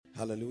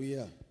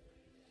Hallelujah.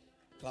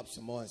 Clap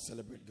some more and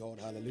celebrate God.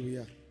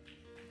 Hallelujah.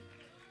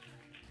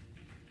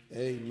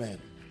 Amen.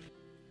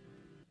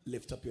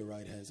 Lift up your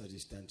right hands as you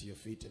stand to your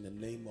feet. In the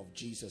name of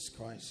Jesus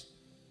Christ,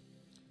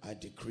 I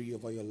decree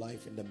over your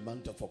life in the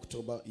month of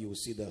October, you will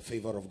see the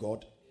favor of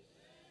God.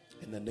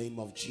 In the name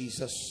of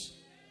Jesus,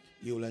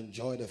 you will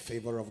enjoy the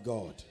favor of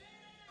God.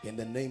 In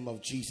the name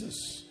of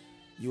Jesus,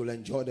 you will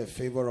enjoy the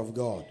favor of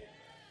God.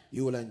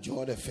 You will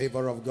enjoy the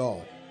favor of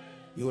God.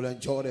 You will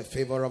enjoy the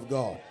favor of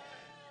God.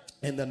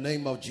 In the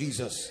name of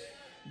Jesus,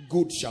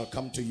 good shall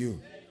come to you.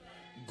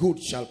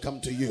 Good shall come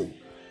to you.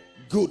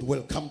 Good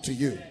will come to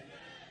you.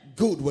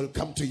 Good will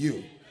come to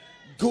you.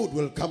 Good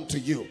will come to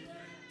you.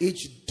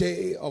 Each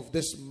day of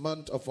this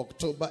month of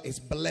October is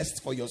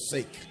blessed for your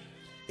sake.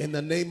 In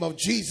the name of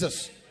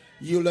Jesus,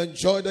 you'll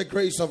enjoy the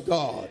grace of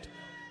God.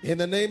 In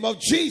the name of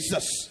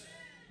Jesus.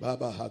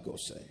 Baba Hago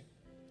say,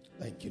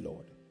 thank you,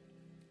 Lord.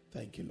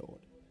 Thank you,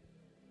 Lord.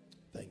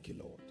 Thank you,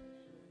 Lord.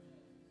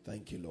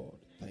 Thank you, Lord.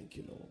 Thank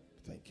you, Lord.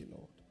 Thank you,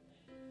 Lord.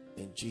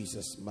 In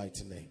Jesus'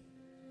 mighty name.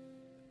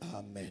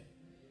 Amen.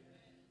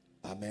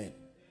 Amen.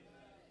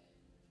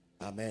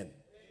 Amen.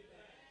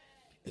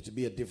 It will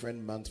be a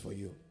different month for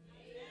you.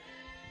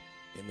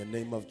 In the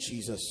name of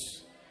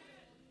Jesus.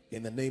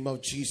 In the name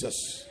of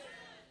Jesus.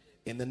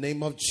 In the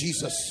name of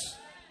Jesus.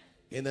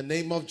 In the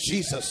name of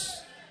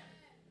Jesus.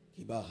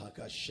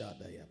 Ibahaka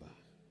Shadayaba.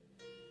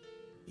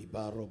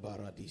 Ibaro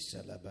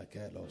Baradisa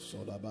Labakelo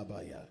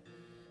Solababaya.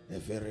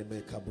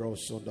 Evereme Cabro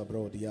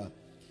Sondabrodia.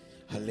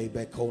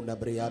 Halebeko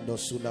Nabriando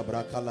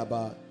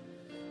Sunabrakalaba.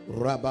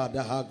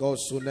 Rabadahago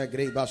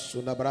Sunagreba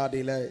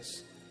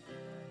Sunabradiles.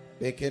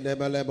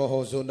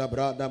 Bekenemelebo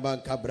Sunabrada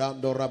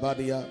Mancabrando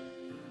Rabadia.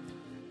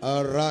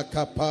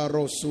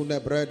 Arakaparo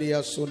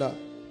Sunabredia Suna.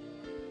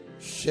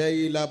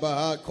 Sheila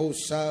Bahako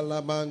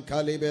Salaman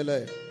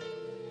Kalibele.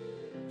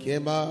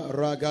 Kema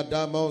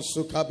Ragadamo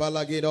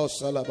Sukabalagido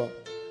Salaba.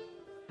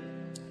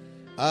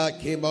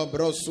 Akima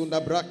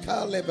Brosuna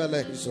Brakale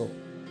Belezo.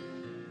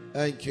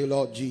 Thank you,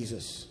 Lord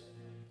Jesus.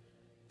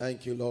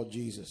 Thank you, Lord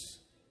Jesus.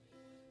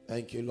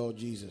 Thank you, Lord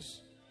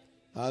Jesus.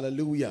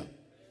 Hallelujah.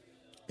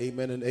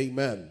 Amen and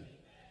amen.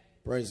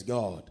 Praise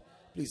God.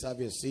 Please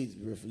have your seats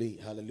briefly.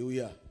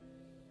 Hallelujah.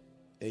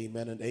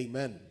 Amen and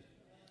amen.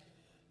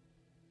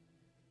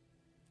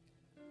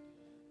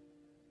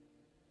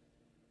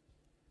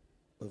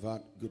 We've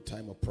had a good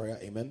time of prayer.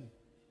 Amen.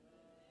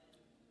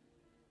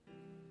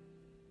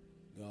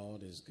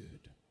 God is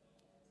good.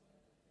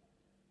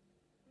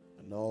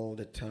 And all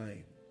the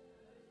time.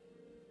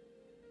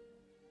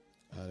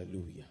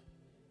 Hallelujah.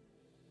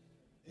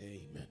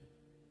 Amen.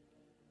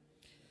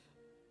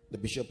 The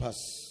bishop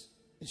has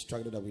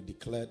instructed that we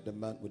declare the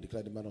man on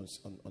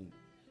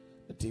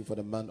the theme for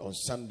the man on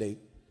Sunday.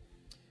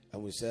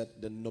 And we said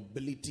the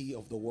nobility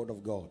of the word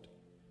of God.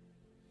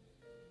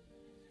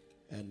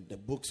 And the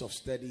books of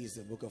studies,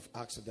 the book of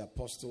Acts of the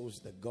Apostles,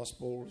 the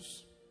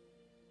Gospels.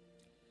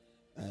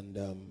 And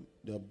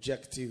the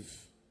objective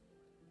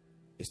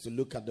is to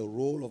look at the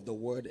role of the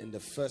word in the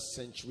first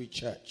century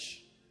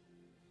church.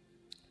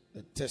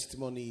 The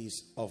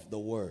testimonies of the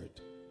word.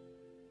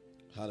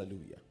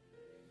 Hallelujah.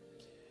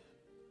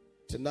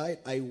 Tonight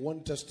I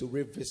want us to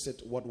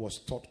revisit what was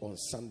taught on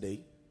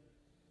Sunday.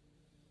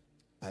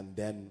 And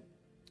then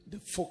the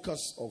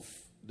focus of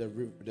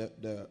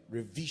the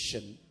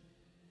revision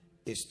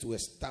is to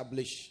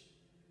establish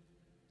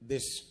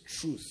this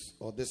truth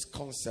or this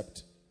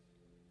concept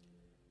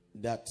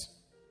that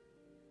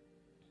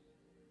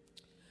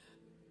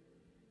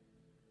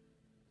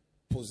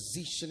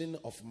positioning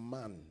of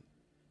man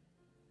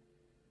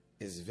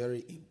is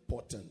very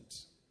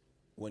important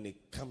when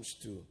it comes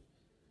to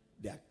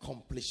the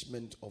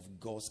accomplishment of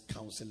God's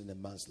counsel in a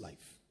man's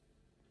life.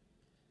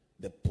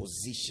 The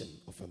position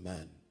of a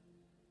man.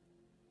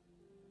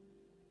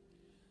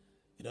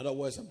 In other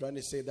words, I'm trying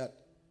to say that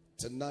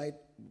tonight,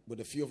 with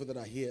a few of you that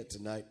are here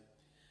tonight,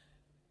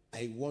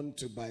 I want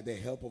to, by the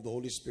help of the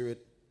Holy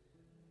Spirit,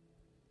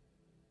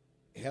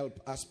 help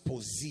us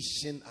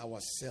position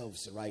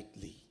ourselves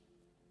rightly.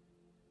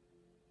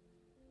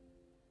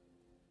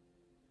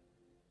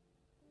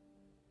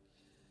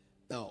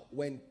 Now,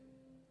 when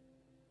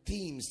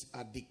themes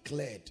are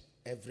declared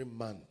every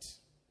month,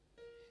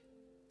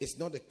 it's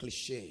not a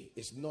cliche,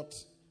 it's not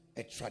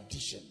a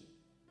tradition,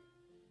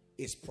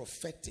 it's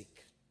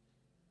prophetic.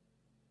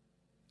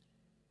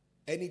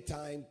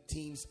 Anytime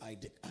themes are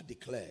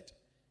declared,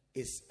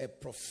 it's a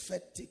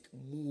prophetic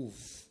move.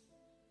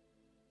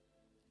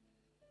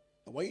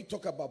 And when you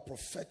talk about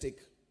prophetic,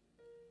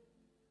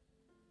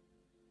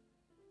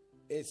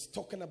 it's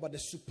talking about the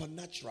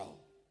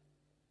supernatural.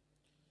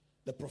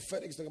 The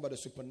prophetic is talking about the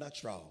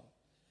supernatural.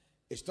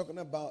 It's talking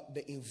about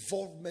the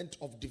involvement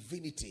of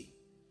divinity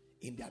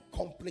in the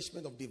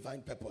accomplishment of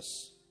divine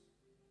purpose.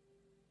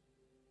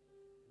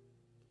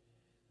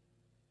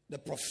 The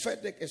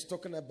prophetic is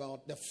talking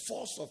about the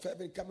force of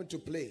heaven coming to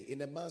play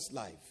in a man's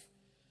life,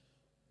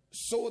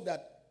 so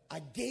that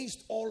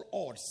against all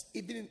odds,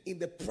 even in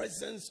the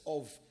presence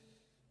of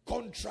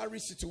contrary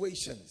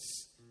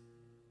situations,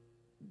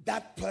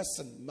 that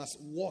person must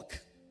walk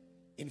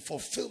in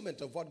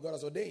fulfillment of what God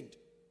has ordained.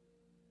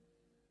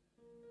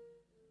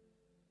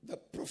 The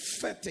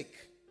prophetic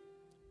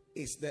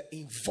is the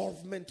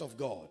involvement of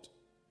God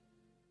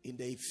in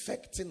the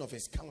effecting of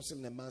his counsel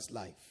in a man's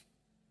life.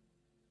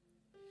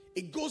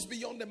 It goes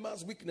beyond the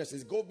man's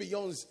weaknesses. It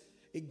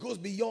goes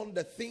beyond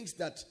the things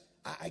that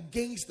are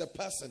against the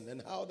person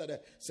and how that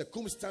the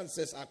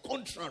circumstances are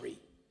contrary.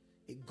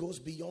 It goes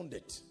beyond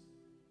it.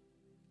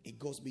 It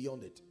goes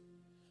beyond it.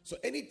 So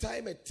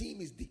anytime a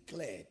team is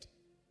declared,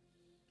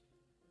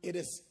 it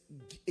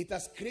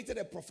has created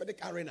a prophetic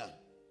arena.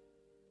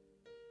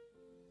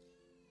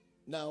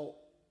 Now,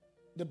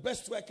 the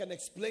best way I can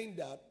explain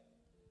that,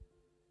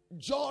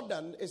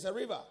 Jordan is a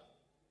river.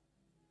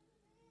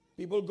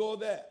 People go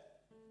there.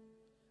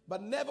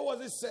 But never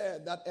was it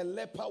said that a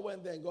leper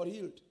went there and got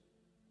healed.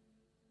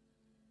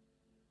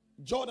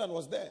 Jordan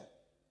was there.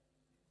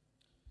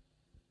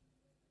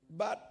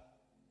 But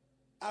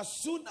as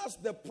soon as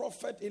the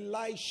prophet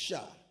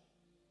Elisha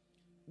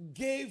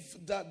gave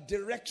that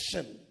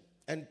direction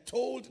and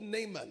told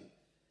Naaman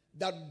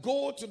that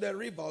go to the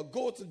river,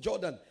 go to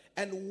Jordan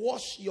and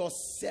wash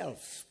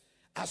yourself,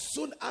 as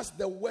soon as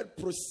the word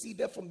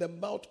proceeded from the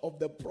mouth of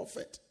the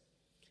prophet,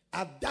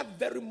 at that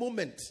very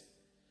moment,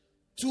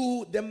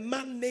 to the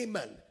man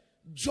Naaman,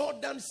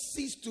 Jordan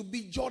ceased to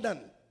be Jordan.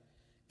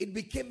 It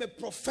became a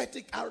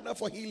prophetic arena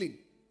for healing.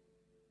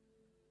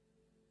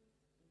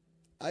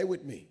 Are you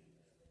with me?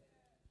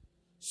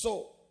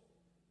 So,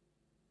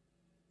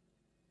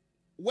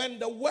 when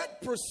the word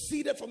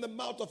proceeded from the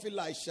mouth of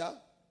Elisha,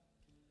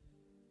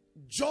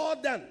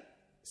 Jordan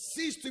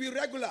ceased to be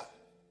regular.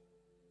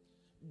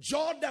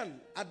 Jordan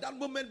at that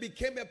moment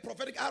became a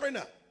prophetic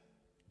arena.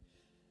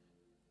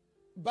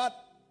 But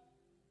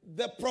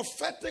the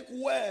prophetic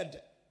word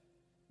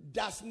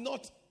does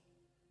not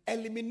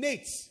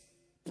eliminate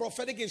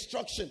prophetic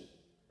instruction.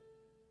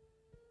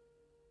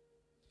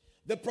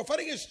 The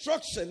prophetic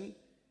instruction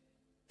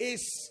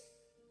is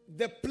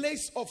the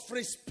place of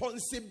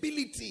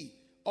responsibility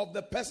of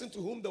the person to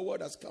whom the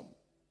word has come.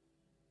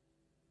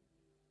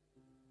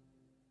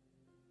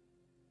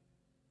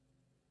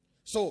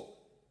 So,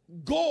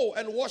 go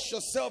and wash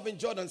yourself in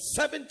Jordan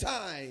 7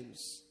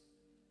 times.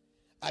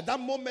 At that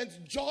moment,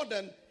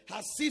 Jordan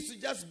has ceased to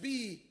just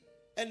be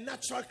a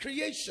natural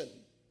creation.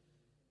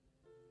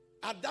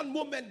 At that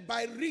moment,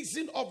 by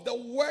reason of the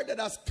word that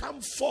has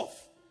come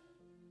forth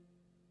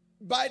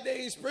by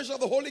the inspiration of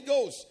the Holy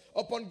Ghost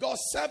upon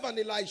God's servant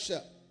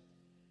Elisha,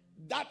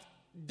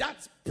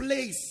 that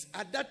place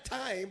at that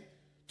time,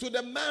 to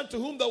the man to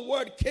whom the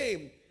word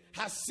came,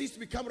 has ceased to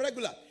become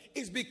regular.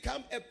 It's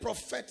become a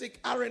prophetic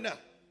arena.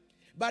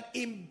 But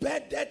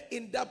embedded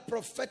in that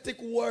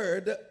prophetic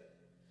word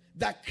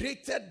that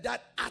created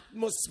that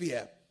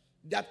atmosphere,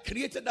 that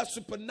created that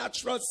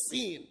supernatural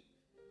scene,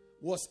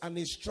 was an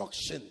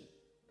instruction.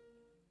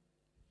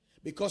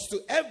 Because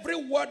to every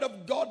word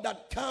of God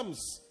that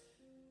comes,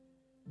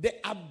 the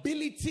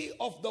ability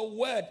of the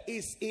word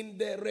is in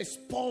the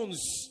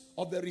response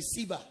of the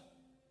receiver.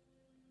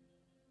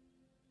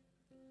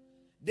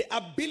 The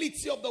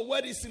ability of the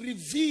word is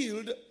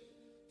revealed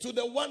to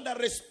the one that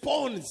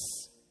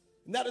responds.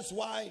 And that is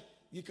why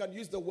you can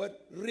use the word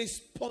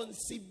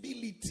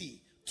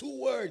responsibility.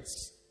 2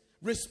 words.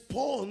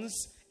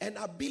 Response and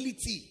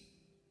ability.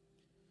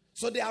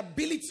 So the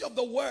ability of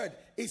the word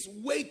is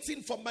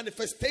waiting for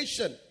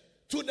manifestation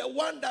to the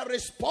one that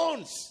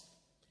responds.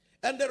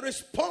 And the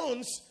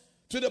response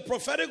to the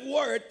prophetic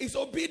word is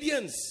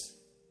obedience.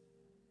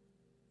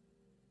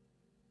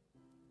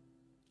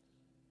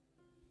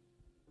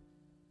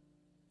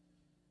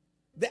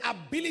 The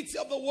ability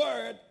of the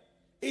word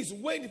is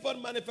waiting for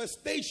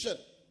manifestation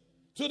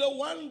to the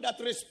one that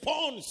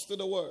responds to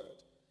the word.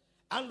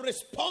 And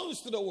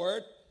response to the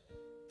word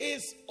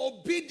is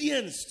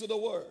obedience to the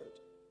word.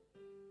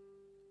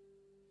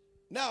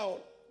 Now,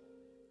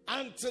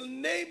 until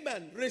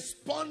Naaman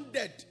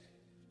responded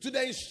to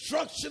the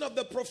instruction of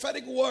the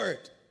prophetic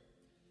word,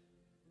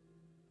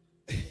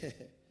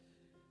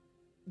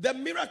 the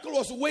miracle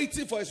was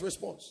waiting for his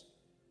response.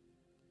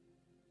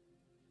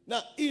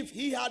 Now, if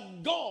he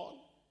had gone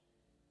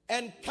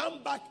and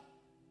come back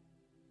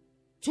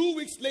 2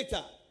 weeks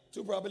later,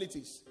 2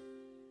 probabilities.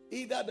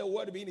 Either the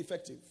word being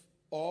effective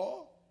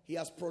or he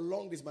has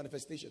prolonged his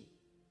manifestation.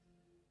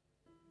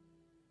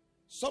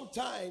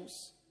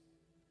 Sometimes,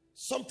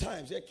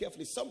 hear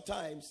carefully,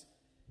 sometimes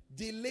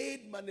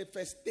delayed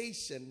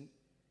manifestation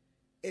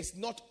is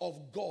not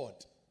of God,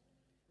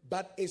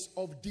 but is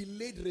of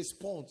delayed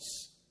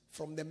response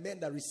from the men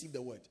that receive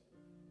the word.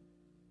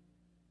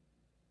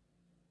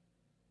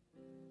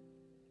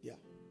 Yeah.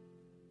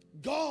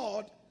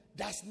 God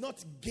does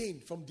not gain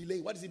from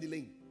delay. What is he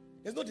delaying?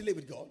 There's no delay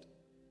with God.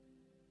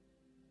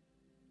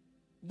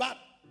 But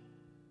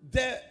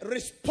the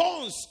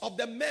response of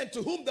the men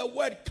to whom the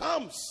word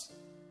comes,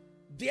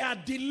 their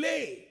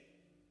delay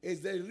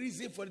is the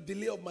reason for the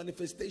delay of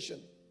manifestation.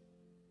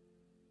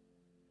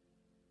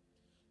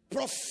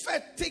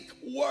 Prophetic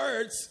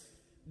words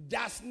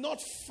does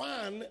not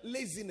fan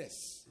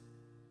laziness.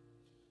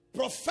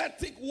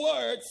 Prophetic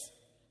words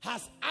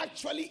has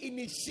actually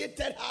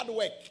initiated hard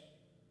work.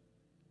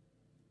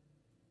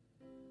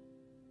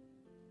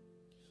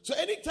 So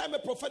anytime a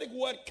prophetic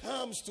word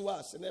comes to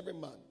us in every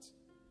month,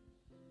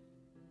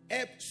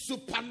 a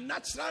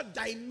supernatural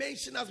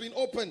dimension has been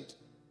opened.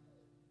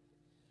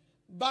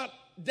 But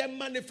the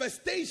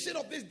manifestation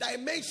of this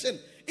dimension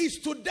is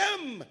to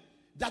them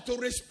that will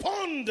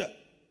respond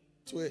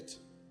to it.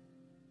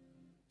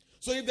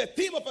 So if the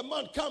theme of a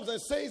month comes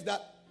and says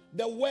that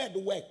the word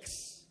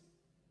works,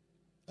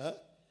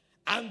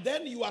 and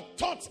then you are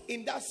taught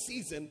in that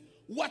season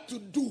what to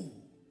do,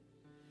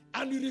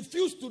 and you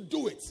refuse to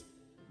do it,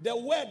 the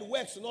word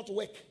works will not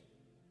work.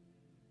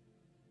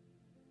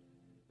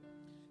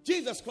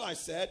 Jesus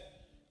Christ said,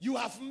 you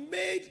have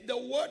made the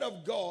word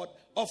of God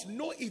of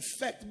no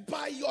effect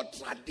by your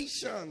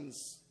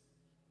traditions.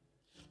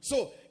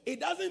 So it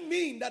doesn't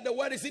mean that the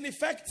word is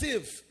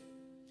ineffective,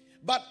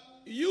 but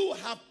you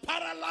have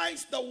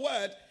paralyzed the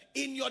word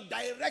in your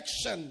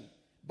direction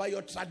by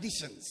your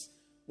traditions.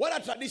 What are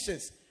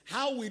traditions?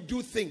 How we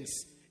do things.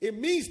 It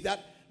means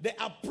that the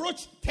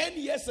approach 10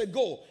 years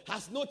ago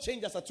has not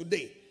changed as of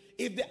today.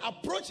 If the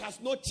approach has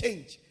not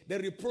changed, the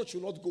reproach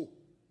will not go.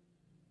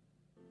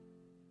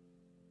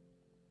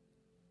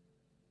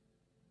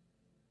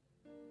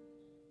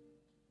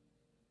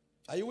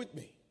 Are you with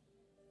me?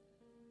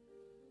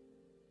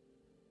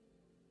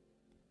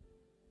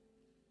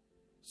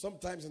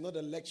 Sometimes it's not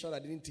the lecture I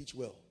didn't teach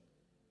well.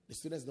 The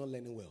student's not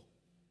learning well.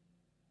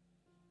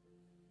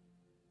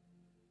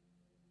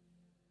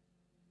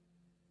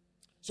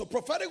 So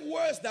prophetic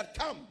words that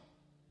come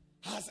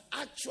has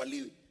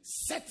actually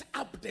set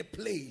up the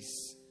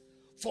place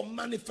for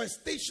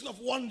manifestation of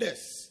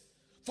wonders,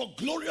 for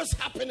glorious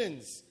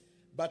happenings.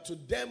 But to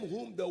them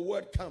whom the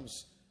word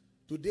comes,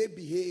 do they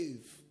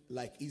behave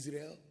like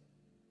Israel?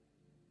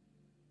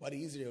 What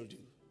did Israel do?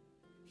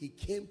 He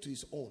came to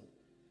his own,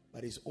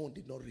 but his own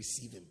did not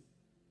receive him.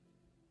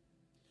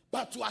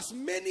 But to as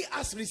many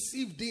as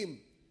received him,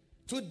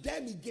 to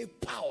them he gave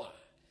power.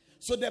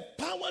 So the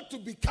power to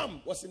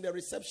become was in the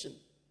reception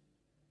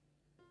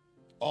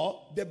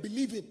or the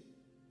believing.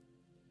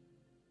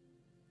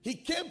 He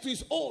came to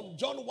his own,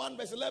 John 1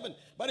 verse 11,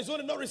 but his own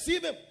did not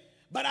receive him.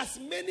 But as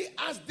many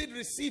as did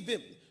receive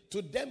him,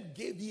 to them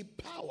gave he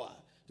power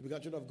to become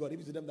children of God,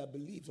 even to them that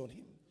believed on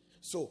him.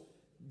 So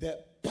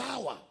the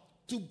power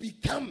to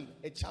become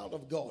a child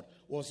of God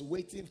was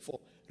waiting for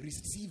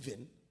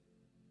receiving,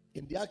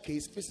 in their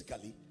case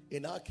physically,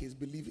 in our case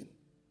believing.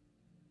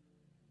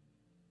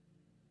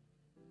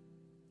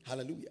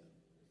 Hallelujah.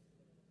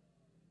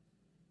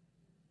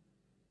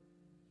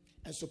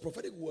 And so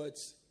prophetic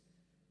words,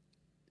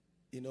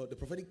 the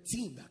prophetic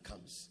team that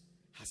comes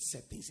has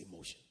set things in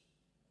motion.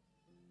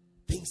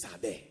 Things are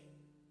there.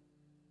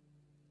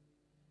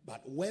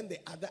 But when the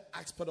other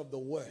aspect of the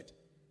word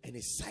and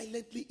is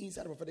silently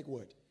inside the prophetic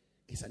word,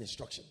 it's an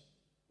instruction.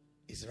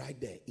 It's right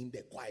there, in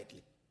there,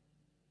 quietly.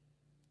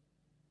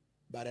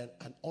 But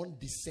an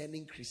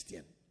undiscerning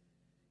Christian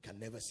can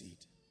never see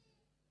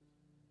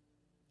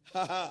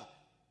it.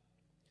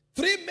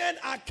 3 men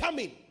are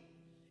coming.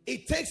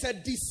 It takes a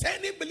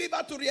discerning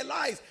believer to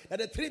realize that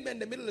the 3 men in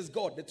the middle is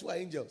God, the 2 are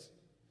angels.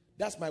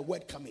 That's my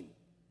word coming.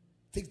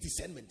 It takes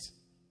discernment.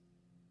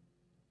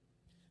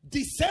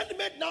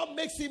 Discernment now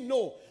makes him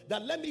know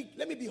that let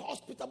me be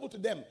hospitable to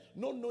them,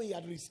 not knowing he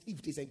had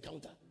received his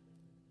encounter.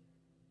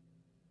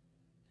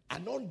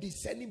 An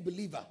undiscerning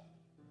believer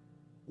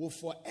will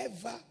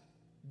forever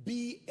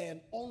be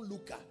an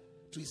onlooker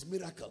to his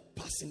miracle,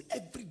 passing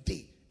every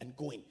day and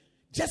going.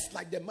 Just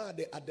like the man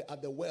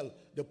at the well,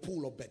 the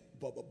pool of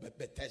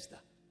Bethesda.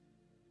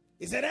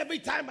 He said, every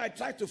time I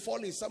try to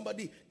fall in,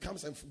 somebody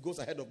comes and goes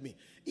ahead of me.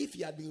 If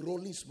he had been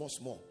rolling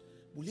small,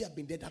 would he have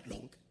been there that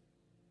long?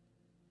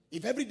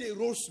 If every day he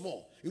rolls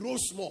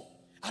small,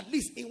 at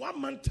least in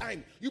 1 month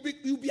time, you'll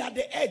be at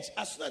the edge.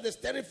 As soon as the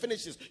steering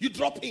finishes, you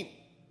drop in.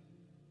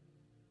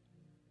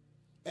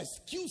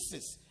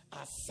 Excuses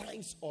are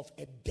signs of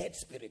a dead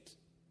spirit.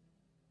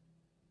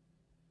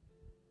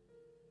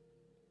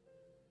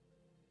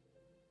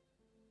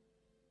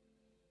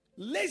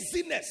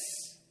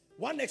 Laziness.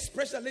 One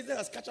expression of laziness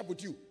has catch up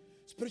with you.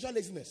 Spiritual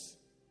laziness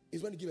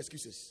is when you give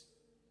excuses.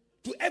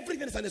 To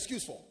everything is an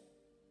excuse for.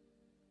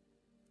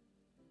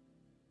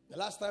 The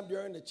last time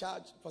during the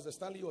charge, Pastor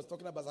Stanley was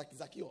talking about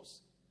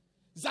Zacchaeus.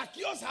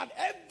 Zacchaeus had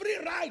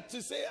every right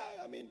to say,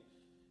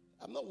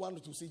 I'm not one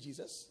to see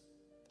Jesus.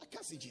 I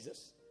can't see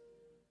Jesus.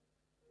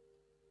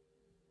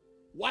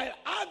 While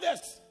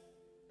others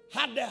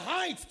had the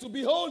height to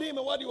behold him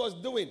and what he was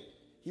doing,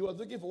 he was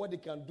looking for what they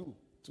can do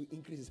to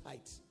increase his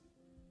height.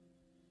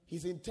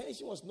 His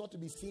intention was not to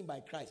be seen by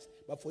Christ,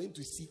 but for him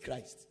to see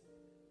Christ.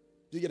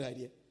 Do you get the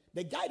idea?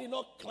 The guy did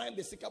not climb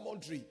the sycamore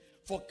tree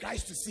for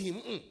Christ to see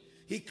him.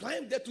 He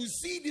climbed there to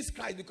see this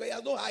Christ because he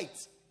has no height.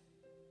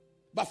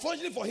 But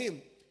fortunately for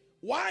him,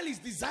 while his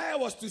desire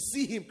was to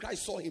see him,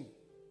 Christ saw him.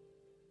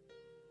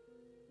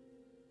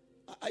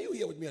 Are you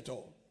here with me at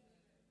all?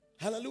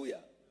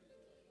 Hallelujah.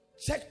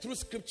 Check through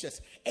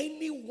scriptures.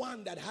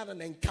 Anyone that had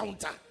an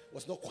encounter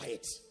was not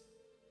quiet.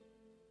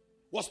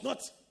 Was not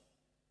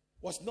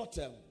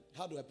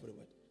how do I put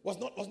it? Was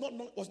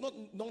not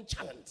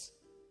nonchalant.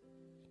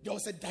 There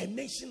was a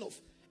dimension of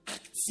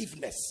act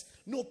activeness,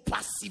 no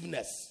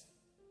passiveness.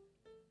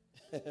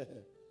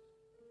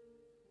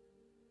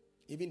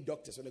 Even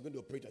doctors, when they're going to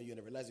operate on you and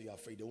they realize that you're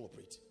afraid, they won't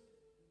operate.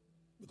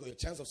 Because your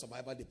chance of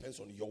survival depends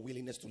on your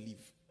willingness to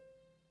live.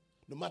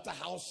 No matter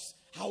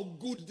how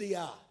good they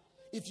are,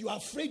 if you are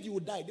afraid you will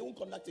die, they won't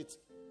conduct it.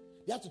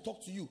 They have to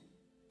talk to you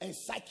and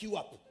psych you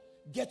up,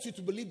 get you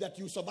to believe that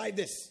you survive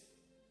this.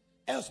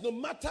 Else, no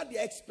matter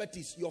their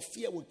expertise, your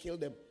fear will kill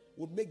them,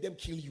 will make them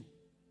kill you.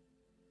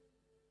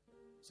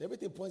 So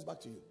everything points back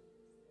to you.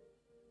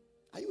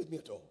 Are you with me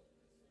at all?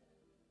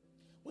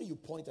 When you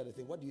point at a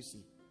thing, what do you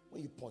see?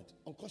 When you point,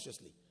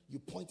 unconsciously, you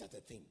point at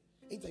a thing.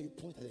 Anytime you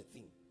point at a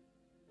thing,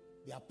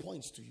 there are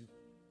points to you.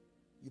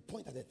 You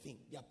point at a thing,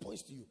 there are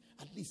points to you.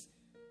 At least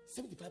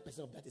 75%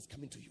 of that is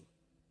coming to you.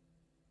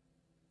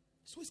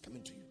 So it's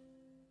coming to you.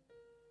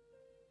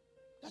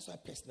 That's why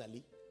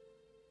personally,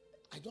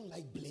 I don't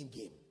like blame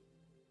game.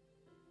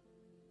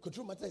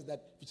 Control matter is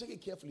that if you check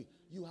it carefully,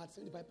 you had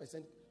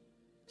 75%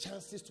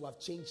 chances to have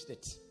changed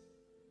it,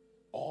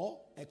 or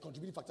a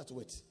contributing factor to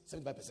it.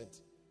 75%.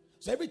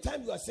 So every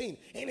time you are saying,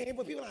 hey,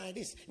 people are like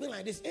this,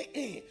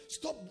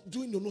 stop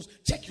doing the nose.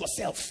 Check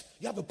yourself.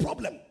 You have a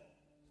problem.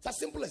 It's as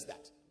simple as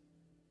that.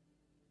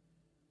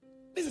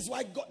 This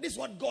is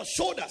what God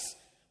showed us.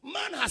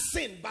 Man has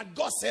sinned, but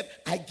God said,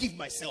 I give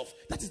myself.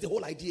 That is the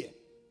whole idea.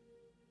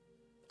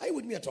 Are you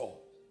with me at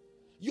all?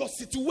 Your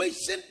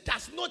situation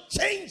does not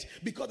change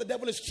because the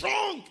devil is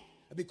strong,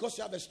 because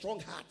you have a strong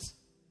heart.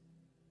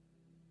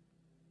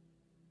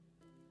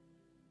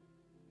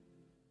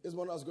 This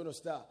morning I was going to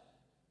start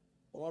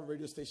on one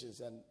radio stations,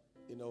 and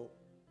they were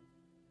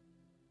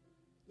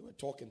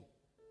talking.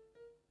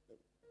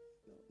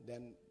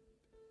 Then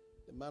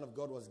the man of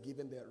God was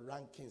given the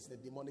rankings in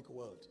the demonic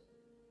world,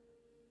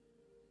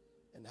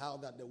 and how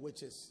that the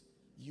witches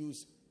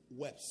use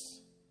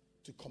webs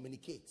to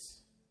communicate.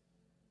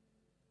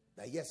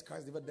 That yes,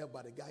 Christ never dealt,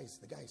 but the guy is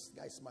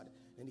smart.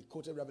 And he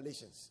quoted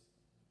Revelations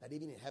that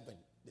even in heaven,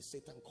 the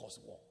Satan caused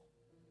war.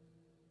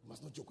 You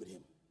must not joke with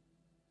him.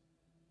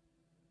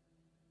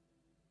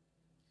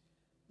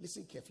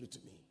 Listen carefully to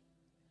me.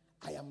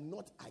 I am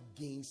not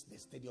against the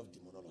study of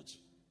demonology.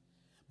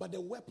 But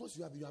the weapons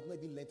you have not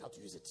even learned how to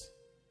use it.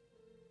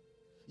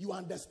 You are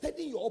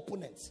understanding your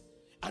opponents,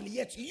 and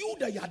yet you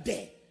that you are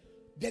there,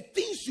 the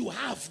things you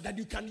have that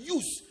you can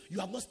use, you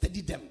have not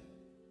studied them.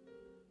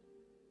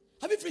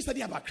 Have you finished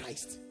studying about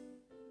Christ?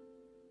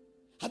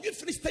 Have you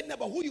finished studying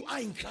about who you are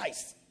in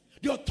Christ?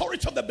 The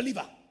authority of the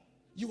believer.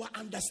 You are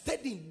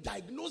understanding,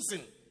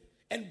 diagnosing,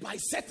 and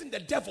bisecting the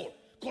devil,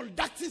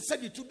 conducting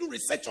study to do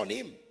research on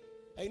him.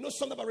 And you know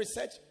something about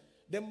research?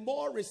 The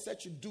more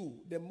research you do,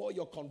 the more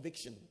your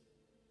conviction.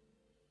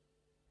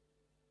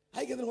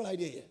 Are you getting the whole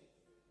idea here?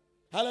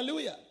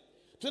 Hallelujah.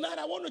 Tonight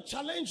I want to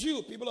challenge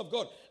you, people of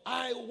God.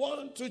 I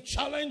want to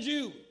challenge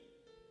you.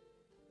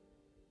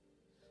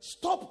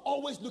 Stop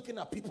always looking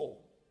at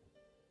people.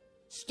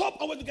 Stop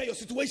always looking at your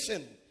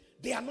situation.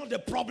 They are not the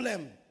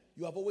problem.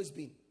 You have always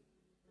been.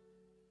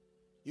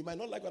 You might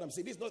not like what I'm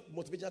saying. This is not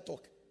motivational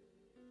talk.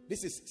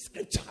 This is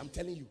scripture, I'm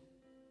telling you.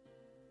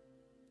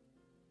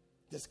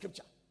 The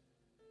scripture.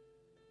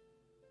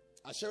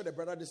 I shared with a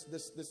brother this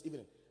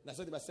evening. And I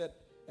said to him, I said,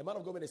 a man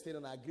of God in the state,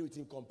 and I agree with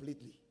him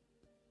completely.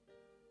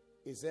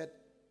 He said,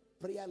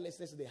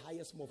 prayerlessness is the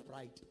highest form of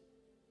pride.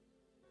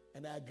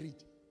 And I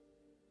agreed.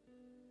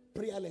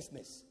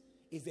 Prayerlessness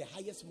is the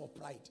highest form of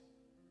pride.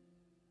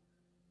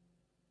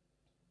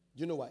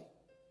 Do you know why?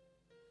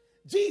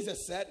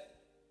 Jesus said,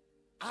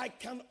 I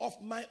can of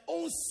my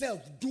own self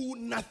do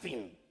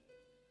nothing.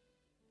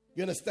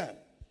 You understand?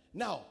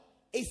 Now,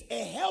 it's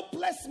a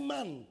helpless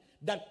man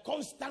that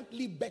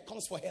constantly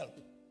beckons for help.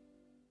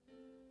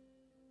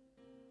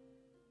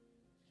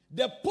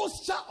 The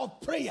posture of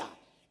prayer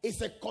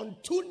is a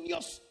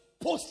continuous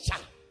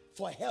posture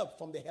for help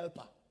from the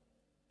helper.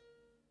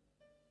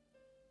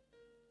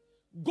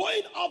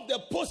 Going off the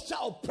posture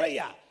of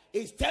prayer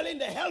is telling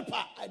the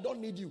helper, I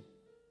don't need you.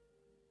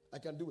 I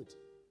can do it.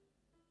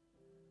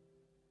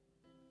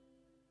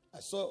 I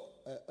saw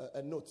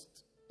a note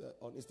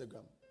on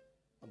Instagram,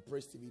 on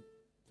Praise TV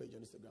page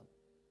on Instagram.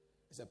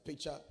 It's a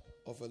picture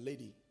of a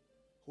lady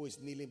who is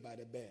kneeling by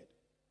the bed,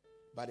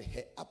 but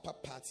her upper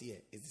part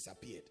here is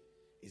disappeared.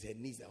 It's her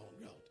knees are on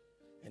ground.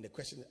 And the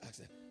question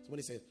asked her,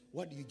 somebody said,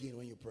 what do you gain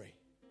when you pray?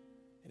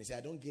 And he said,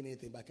 I don't gain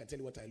anything, but I can tell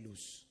you what I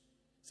lose.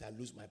 So I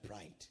lose my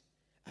pride.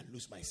 I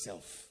lose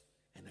myself,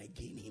 and I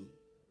gain him.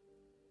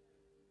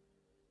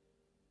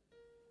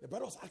 The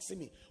brother was asking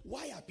me,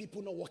 why are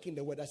people not walking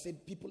the word? I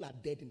said, people are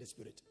dead in the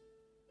spirit.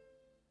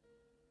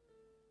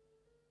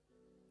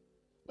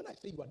 When I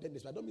say you are dead in the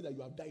spirit, I don't mean that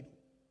you have died,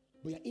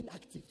 but you are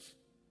inactive.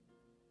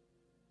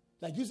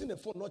 Like using the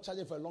phone, not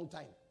charging for a long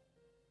time,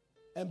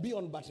 and be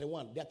on battery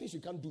 1. There are things you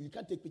can't do. You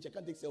can't take picture,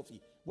 can't take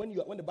selfie. When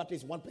the battery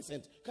is 1%,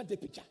 you can't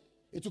take picture.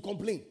 It will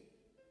complain.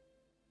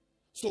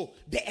 So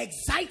the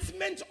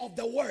excitement of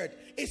the word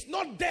is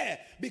not there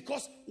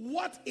because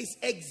what is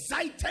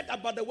excited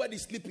about the word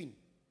is sleeping.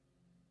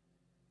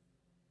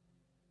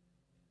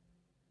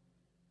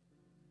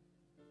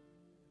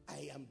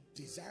 I am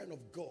desiring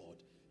of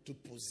God to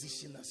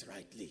position us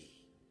rightly.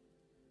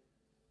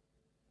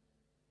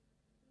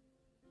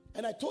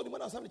 And I told him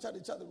when I was having a chat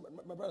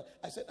with my brother,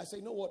 I said,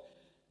 you know what?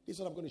 This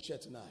is what I'm going to share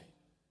tonight.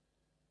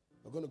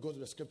 We're going to go to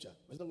the scripture.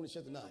 But I'm going to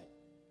share tonight.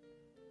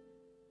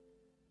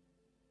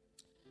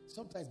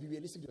 Sometimes be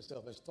realistic with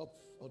yourself and stop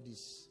all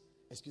these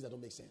excuses that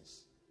don't make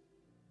sense.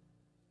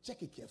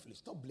 Check it carefully.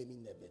 Stop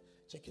blaming them.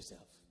 Check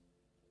yourself.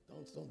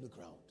 Don't look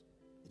around.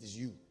 It is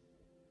you.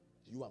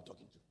 It's you I'm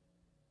talking to.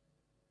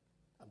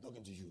 I'm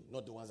talking to you,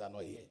 not the ones that are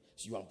not here.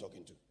 It's you I'm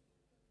talking to.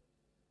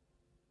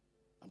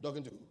 I'm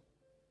talking to who?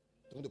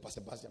 I'm talking to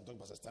Pastor Basti, I'm talking to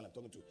Pastor Stan, I'm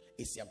talking to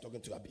AC, I'm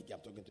talking to Abigi, I'm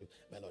talking to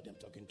Melody, I'm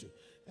talking to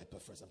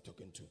Perfres, I'm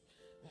talking to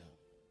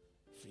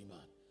Freeman,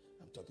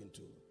 I'm talking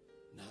to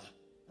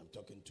I'm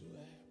talking to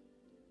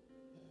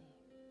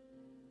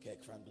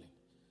Kirk Franklin,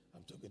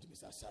 I'm talking to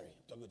Mr. Asari,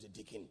 I'm talking to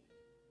Deacon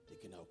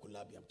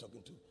Aukulabi, I'm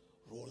talking to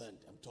Roland,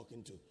 I'm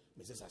talking to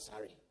Mrs.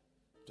 Asari,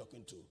 I'm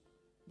talking to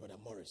Brother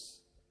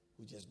Morris,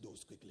 who just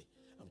dozed quickly.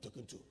 I'm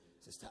talking to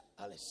Sister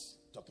Alice,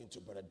 talking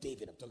to Brother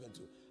David, I'm talking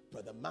to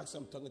Brother Max,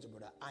 I'm talking to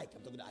Brother Ike,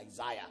 I'm talking to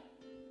Isaiah.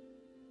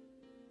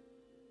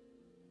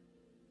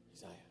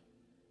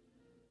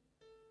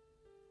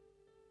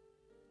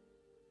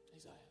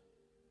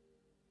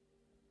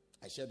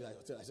 I said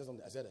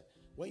something. I said that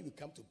when we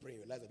come to pray,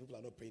 realize that people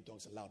are not praying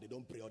tongues aloud. They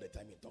don't pray all the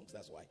time in tongues.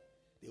 That's why.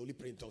 They only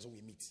pray in tongues when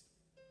we meet.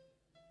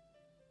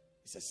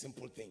 It's a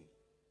simple thing.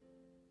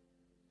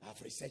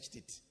 I've researched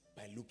it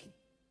by looking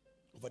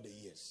over the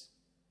years.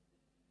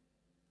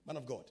 Man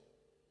of God,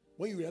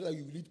 when you realize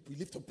we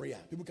lift up prayer,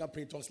 people can't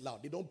pray in tongues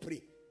loud. They don't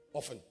pray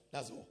often.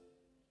 That's all.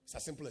 It's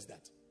as simple as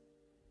that.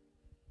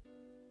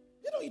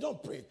 You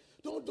don't pray.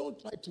 Don't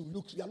try to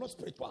look. You are not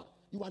spiritual.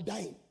 You are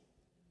dying.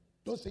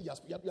 Don't say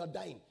you are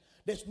dying.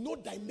 There's no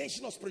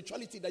dimension of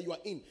spirituality that you are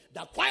in.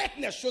 That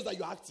quietness shows that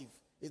you are active.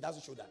 It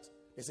doesn't show that.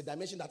 There's a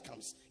dimension that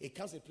comes. It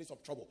comes in a place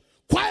of trouble.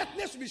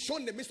 Quietness will be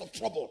shown in the midst of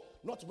trouble,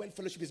 not when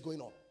fellowship is going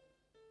on.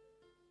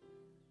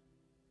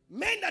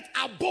 Men that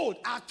are bold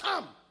are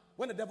calm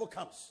when the devil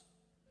comes.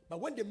 But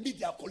when they meet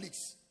their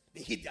colleagues,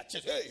 they hit their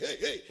chest.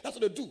 Hey. That's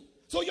what they do.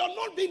 So you're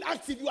not being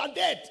active. You are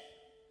dead.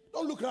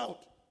 Don't look around.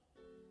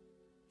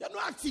 You're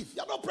not active.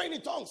 You're not praying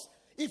in tongues.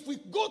 If we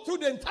go through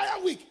the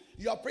entire week,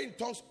 you are praying in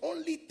tongues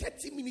only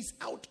 30 minutes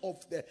out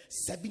of the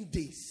 7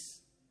 days.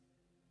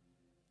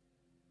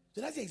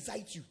 So that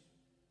excites you.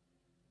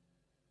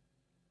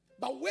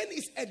 But when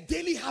it's a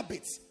daily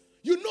habit,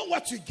 you know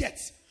what you get.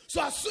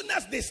 So as soon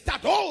as they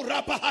start,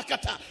 Rabba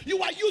Hakata,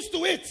 you are used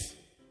to it.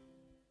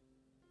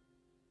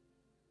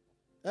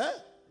 Huh?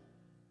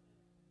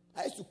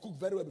 I used to cook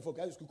very well before.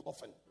 I used to cook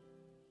often.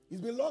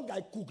 It's been long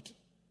I cooked.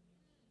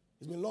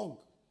 It's been long.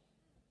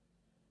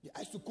 Yeah,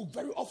 I used to cook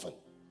very often.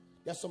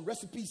 There are some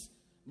recipes.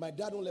 My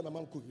dad don't let my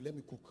mom cook. He let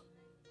me cook.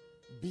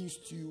 Bean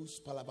stews,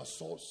 palava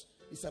sauce.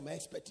 These are my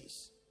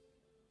expertise.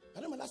 I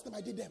remember last time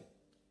I did them.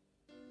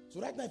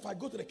 So right now, if I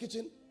go to the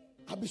kitchen,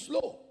 I'll be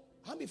slow.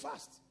 I'll be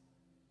fast.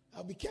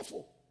 I'll be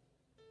careful.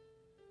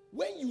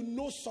 When you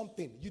know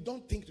something you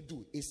don't think to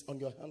do, it's on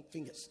your hand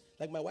fingers.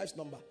 Like my wife's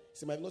number.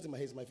 It's not in my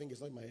head, it's my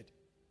fingers, not in my head.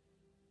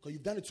 Because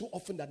you've done it so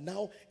often that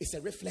now it's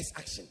a reflex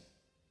action.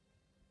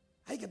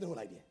 I get the whole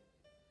idea.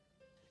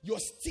 Your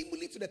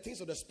stimuli to the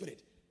things of the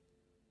spirit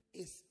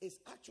is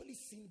actually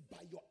seen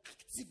by your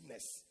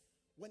activeness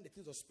when the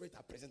things of spirit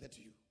are presented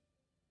to you.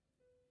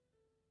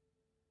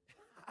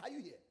 Are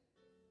you here?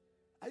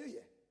 Are you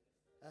here?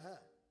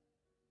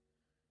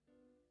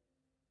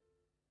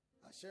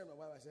 I shared with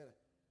my wife, I said,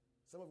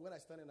 when I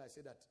stand and I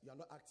say that you are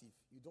not active,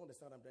 you don't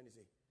understand what I'm trying to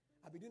say.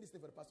 I've been doing this thing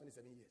for the past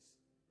 27 years.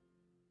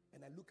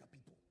 And I look at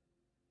people.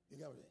 You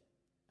get what I'm saying?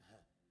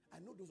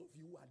 I know those of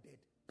you who are dead.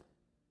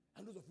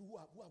 And those of you who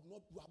are not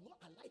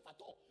alive at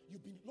all.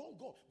 You've been long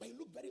gone, but you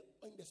look very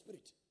in the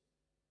spirit.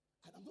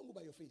 And I'm not going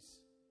by your face.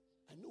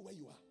 I know where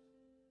you are.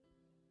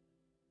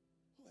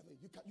 However,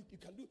 you can do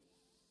forget it.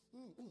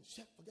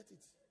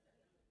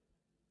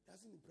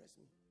 Doesn't impress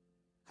me.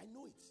 I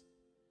know it.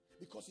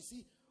 Because you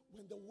see,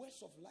 when the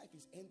words of life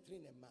is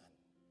entering a man,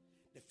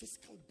 the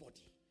physical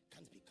body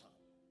can't be calm.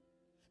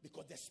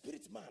 Because the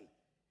spirit man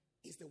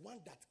is the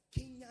one that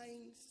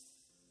canines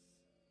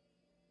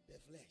the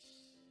flesh.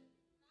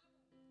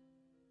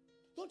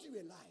 Don't you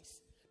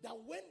realize that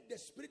when the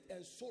spirit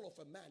and soul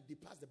of a man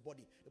departs the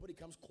body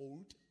becomes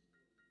cold?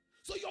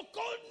 So your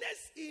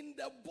coldness in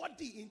the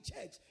body in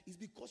church is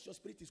because your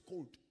spirit is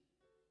cold.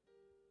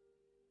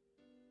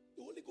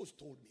 The Holy Ghost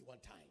told me one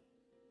time.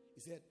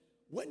 He said,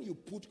 when you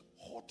put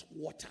hot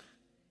water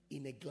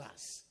in a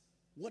glass,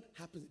 what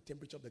happens to the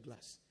temperature of the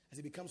glass? As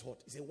it becomes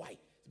hot. He said, why?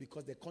 It's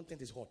because the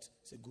content is hot.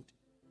 He said, good.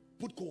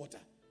 Put cold water.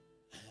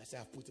 I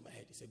said, I've put it in my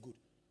head. He said, good.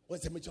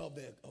 What's the temperature of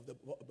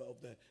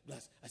the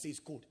glass? I said, it's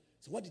cold.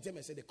 So what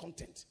determines? I said, the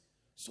content.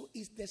 So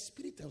it's the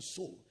spirit and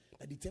soul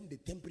that determine the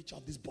temperature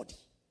of this body.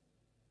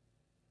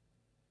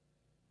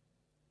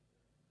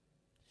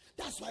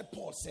 That's why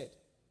Paul said,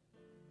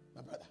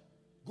 my brother,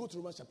 go to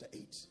Romans chapter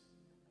 8,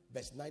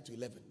 verse 9 to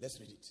 11. Let's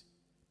read it.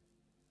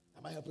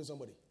 Am I helping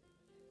somebody?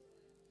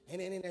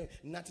 And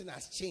nothing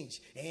has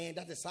changed. And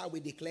that is how we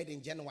declared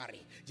in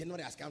January.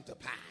 January has come to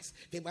pass.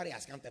 February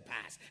has come to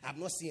pass. I've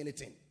not seen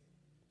anything.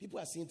 People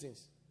are seeing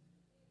things.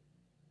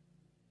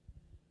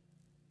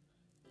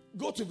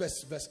 Go to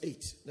verse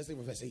 8. Let's take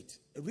verse 8.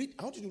 Read.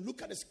 I want you to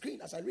look at the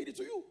screen as I read it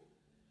to you.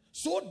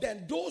 So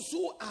then those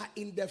who are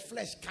in the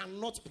flesh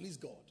cannot please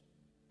God.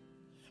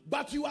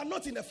 But you are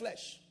not in the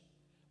flesh,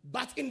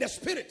 but in the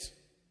spirit.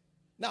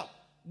 Now,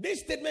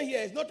 this statement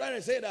here is not trying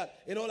to say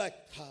that, like,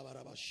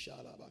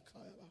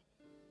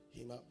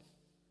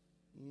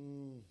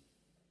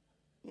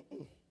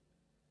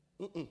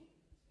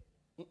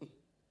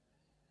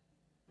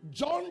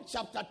 John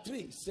chapter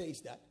 3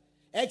 says that,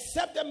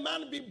 except a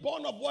man be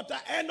born of water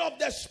and of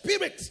the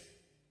spirit,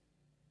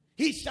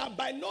 he shall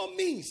by no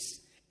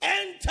means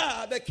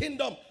enter the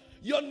kingdom.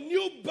 Your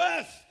new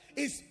birth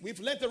is, we've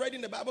learned already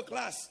in the Bible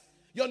class,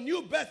 your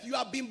new birth, you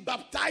are being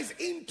baptized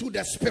into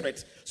the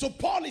spirit. So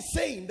Paul is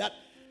saying that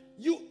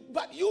you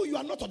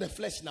are not of the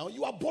flesh now.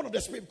 You are born of the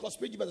spirit, because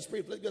spirit gives us the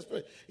spirit, flesh gives us the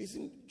spirit. It's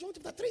in John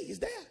chapter 3. It's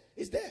there.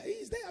 It's there.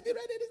 It's there. Have you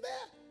read it? It's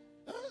there.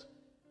 Huh?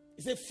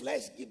 It says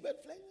flesh give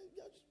birth, flesh.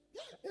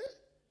 Yeah.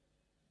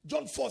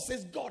 John 4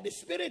 says God is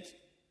spirit,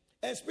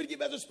 and spirit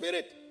gives us the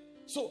spirit.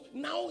 So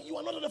now you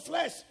are not of the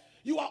flesh.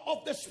 You are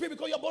of the spirit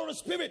because you are born of the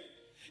spirit.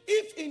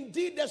 If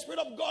indeed the spirit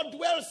of God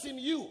dwells in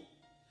you.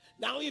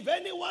 Now if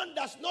anyone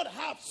does not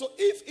have, so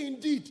if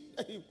indeed,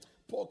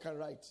 Paul can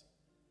write.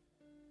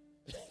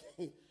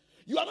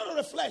 You are not of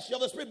the flesh, you are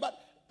of the spirit. But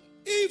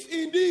if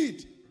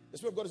indeed the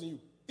spirit of God is in you,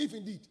 if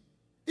indeed,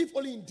 if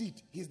only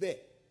indeed he's there.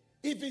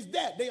 If he's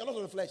there, then you're not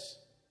of the flesh.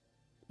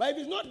 But if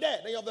he's not there,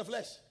 then you're of the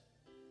flesh.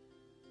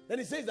 Then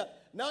he says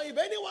that, now if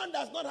anyone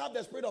does not have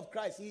the spirit of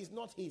Christ, he is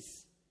not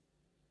his.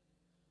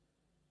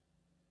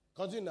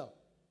 Continue now.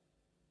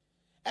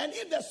 And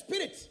if the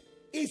spirit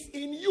is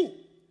in you,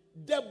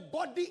 the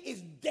body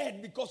is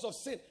dead because of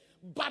sin,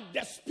 but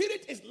the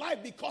spirit is life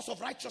because of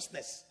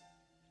righteousness.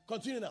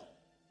 Continue now.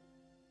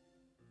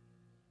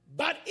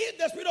 But if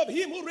the spirit of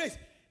him who raised,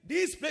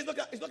 this place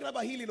is talking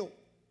about healing, no.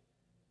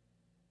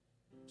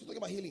 It's talking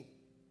about healing.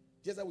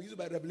 Just as we use it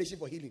by revelation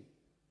for healing.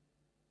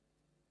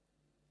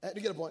 Do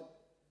you get the point?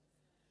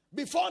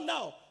 Before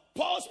now,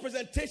 Paul's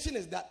presentation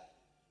is that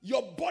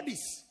your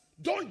bodies,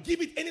 don't give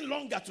it any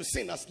longer to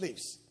sin as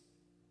slaves.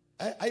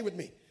 Are you with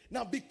me?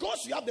 Now,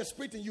 because you have the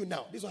spirit in you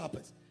now, this is what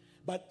happens.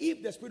 But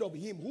if the spirit of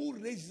him who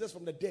raised us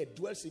from the dead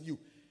dwells in you,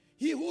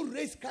 he who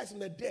raised Christ from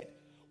the dead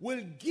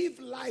will give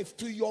life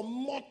to your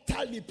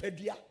mortal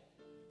nipedia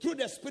through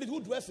the spirit who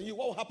dwells in you.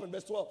 What will happen?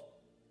 Verse 12.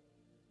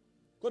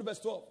 Go to verse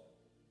 12.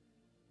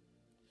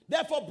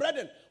 Therefore,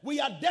 brethren, we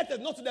are debtors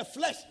not to the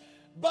flesh,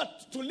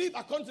 but to live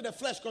according to the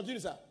flesh. Continue,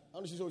 sir. I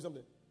want to show you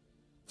something.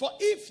 For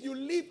if you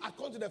live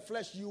according to the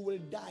flesh, you will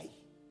die.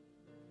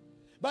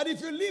 But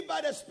if you live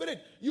by the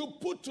spirit, you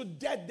put to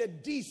death the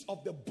deeds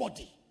of the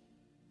body.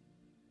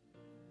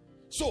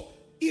 So,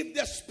 if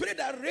the spirit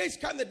that raised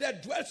Christ from the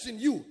dead dwells in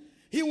you,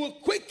 he will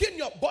quicken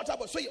your mortal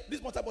body. So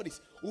these mortal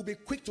bodies will be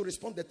quick to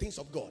respond to the things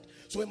of God.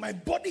 So when my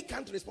body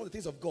can't respond to the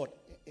things of God,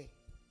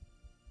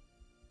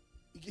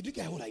 you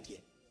get a whole idea.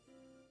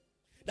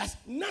 That's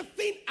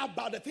nothing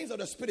about the things of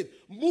the spirit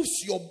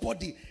moves your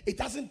body. It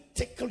doesn't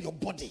tickle your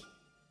body.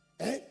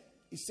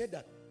 He said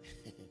that.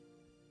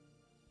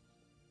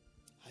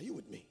 Are you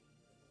with me?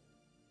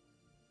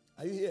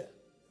 Are you here?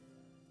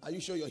 Are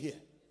you sure you're here?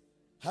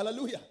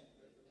 Hallelujah.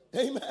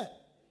 Amen.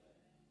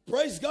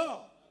 Praise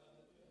God.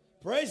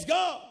 Praise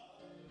God.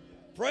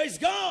 Praise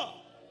God.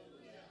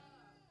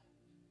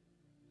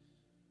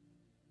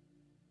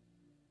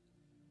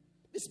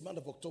 This month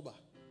of October,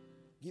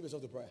 give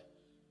yourself to prayer.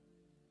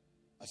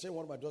 I said to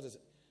one of my daughters,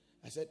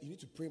 I said, you need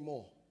to pray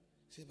more.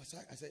 She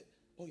said, I said,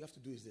 all you have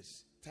to do is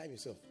this. Time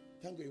yourself.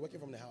 Thank God you're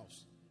working from the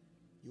house.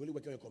 You only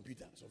work on your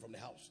computer, so from the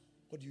house.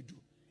 What do you do?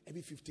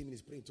 Every 15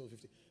 minutes, pray until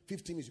 15.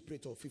 15 minutes, you pray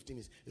until 15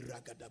 minutes.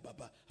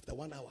 After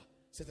 1 hour,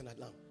 set an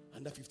alarm.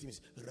 Under 15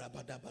 minutes,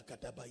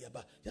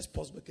 just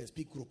pause back and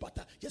speak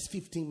Rupata. Just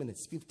 15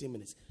 minutes, 15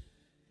 minutes.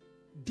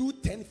 Do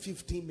 10,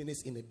 15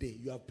 minutes in a day.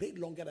 You have prayed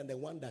longer than the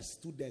one that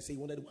stood there and said, you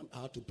wanted 1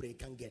 hour to pray,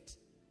 can't get.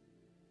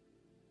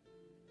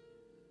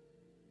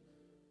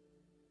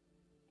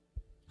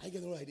 I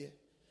get no idea.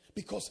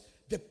 Because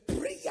the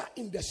prayer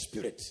in the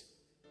spirit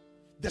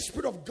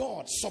of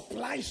God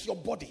supplies your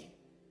body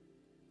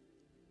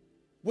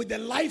with the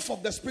life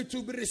of the spirit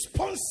to be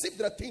responsive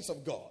to the things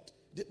of God.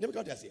 Let me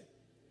count this here.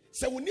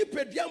 So when you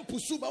pray, that's what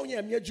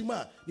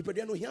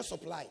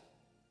supply.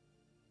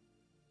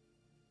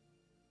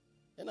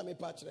 And I'm a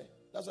patch.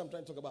 That's what I'm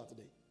trying to talk about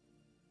today.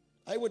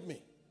 Are you with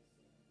me?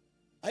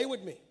 Are you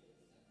with me?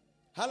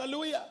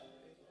 Hallelujah.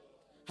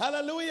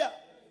 Hallelujah.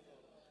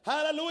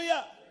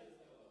 Hallelujah.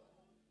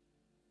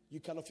 You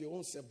can of your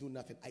own self do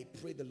nothing. I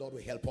pray the Lord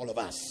will help all of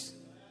us.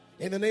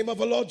 In the name of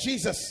the Lord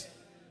Jesus.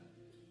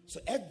 So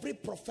every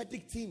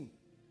prophetic team,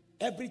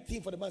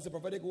 everything for the man is a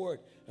prophetic word.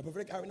 The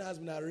prophetic arena has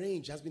been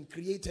arranged, has been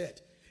created.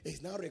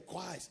 It now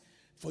requires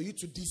for you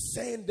to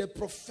discern the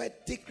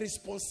prophetic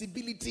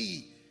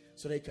responsibility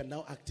so that you can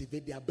now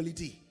activate the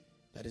ability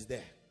that is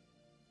there.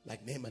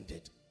 Like Naaman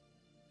did.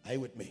 Are you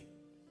with me?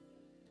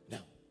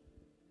 Now,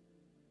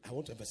 I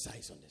want to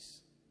emphasize on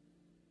this.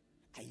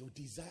 Are you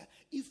desire?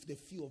 If the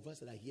few of us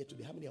that are here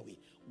today, how many are we?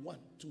 1,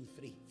 2,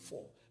 3,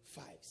 4,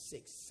 5,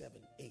 6,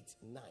 7, 8,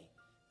 9,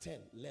 10,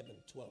 11,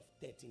 12,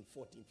 13,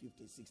 14,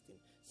 15, 16,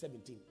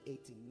 17,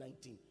 18,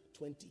 19,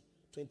 20,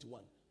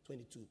 21,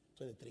 22,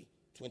 23,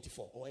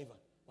 24, or whatever.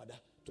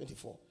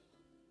 24.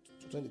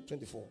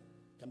 24.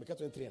 Can become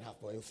 23 and a half,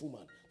 but a full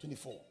man.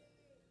 24.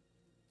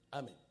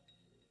 Amen.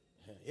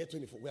 Here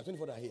 24. We are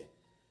 24 that are here.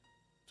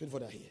 24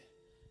 that are here.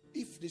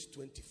 If this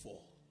 24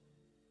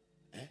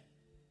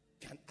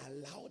 can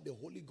allow the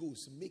Holy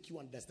Ghost make you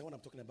understand what I'm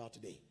talking about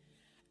today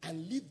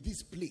and leave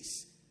this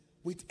place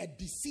with a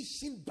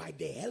decision by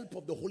the help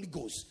of the Holy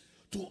Ghost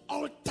to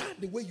alter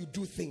the way you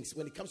do things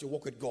when it comes to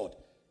walk with God,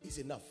 is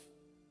enough.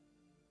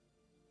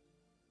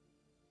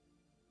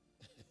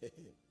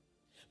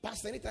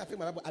 Pastor, anytime I pick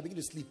my Bible, I begin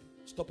to sleep.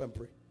 Stop and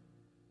pray.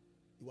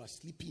 You are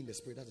sleepy in the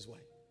spirit, that is why.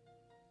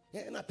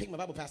 Yeah, and I pick my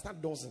Bible, I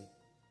start dozing.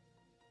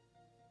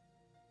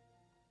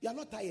 You are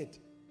not tired.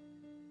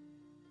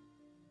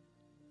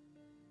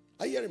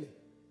 Are you hearing me?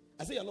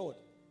 I say you're not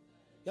what?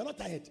 You're not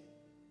tired.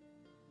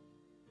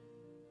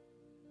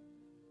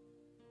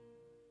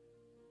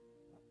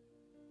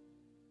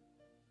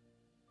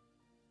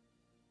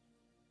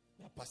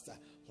 Pastor,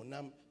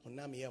 Honam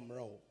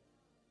Yamro.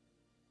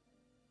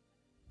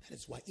 That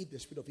is why if the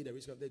spirit of it, the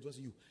risk of that was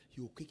you,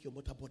 he will kick your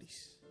mortal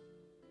bodies.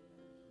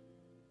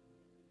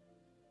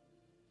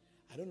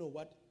 I don't know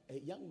what a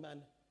young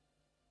man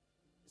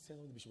said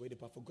on the Bishop Wade,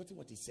 I've forgotten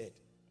what he said.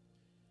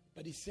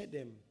 But he said,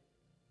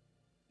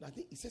 I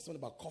think he said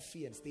something about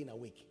coffee and staying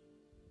awake.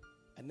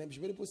 And then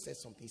Bishop Wade said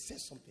something. He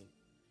says something.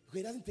 Because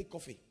he doesn't take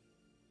coffee.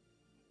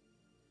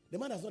 The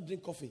man does not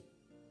drink coffee.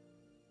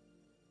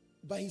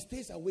 But he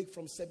stays awake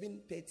from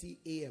 7:30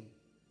 a.m.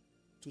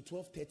 to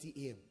 12:30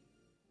 a.m.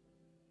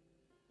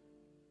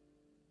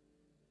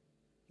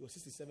 He was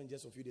 67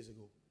 just a few days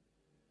ago.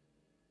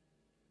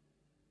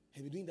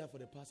 He's been doing that for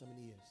the past how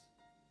many years?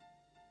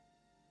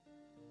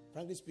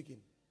 Frankly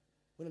speaking,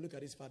 when I look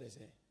at his father's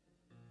hair,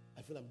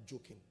 I feel I'm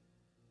joking.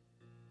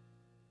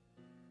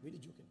 Really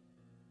joking.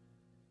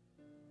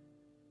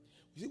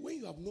 You see, when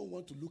you have no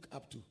one to look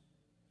up to, and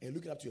you're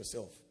looking up to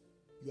yourself,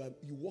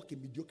 you walk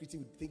in mediocrity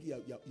with thinking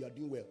you are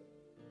doing well.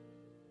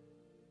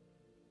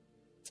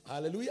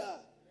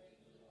 Hallelujah.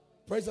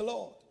 Praise the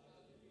Lord.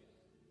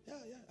 Yeah.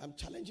 I'm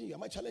challenging you.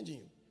 Am I challenging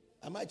you?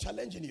 Am I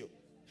challenging you?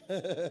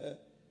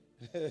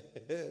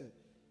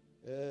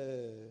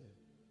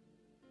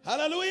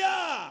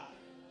 Hallelujah.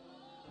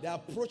 The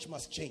approach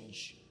must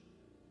change.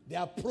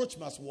 The approach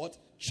must what?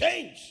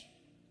 Change.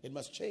 It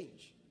must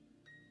change.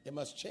 It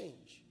must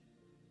change.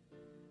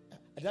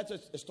 That's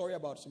a story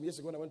about some years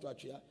ago when I went to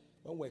Achia.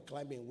 When we were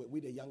climbing, we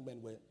the young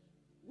men were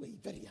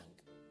very young.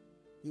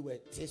 We were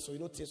Teso. You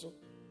know Teso?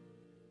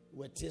 We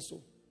were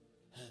Teso.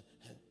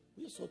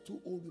 We saw two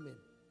old women.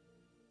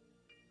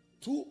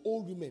 Two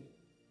old women.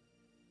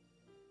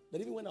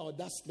 But even when I was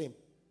that slim,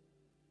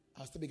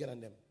 I was still bigger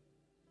than them.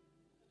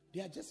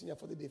 They are just in their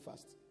 40-day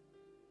fast.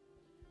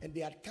 And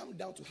they had come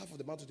down to half of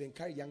the mountain to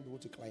encourage young people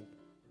to climb.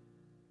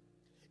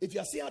 If you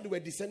are seeing how they were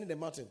descending the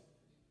mountain,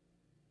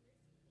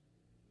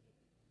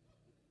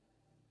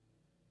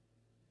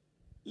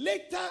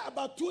 later,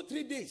 about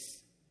 2-3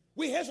 days,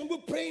 we heard some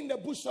people praying in the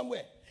bush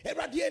somewhere. Why?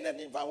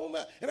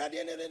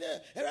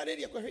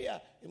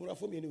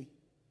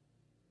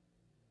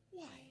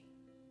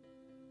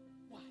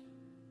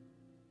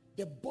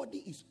 The body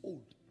is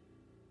old,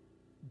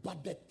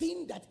 but the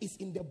thing that is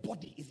in the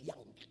body is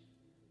young.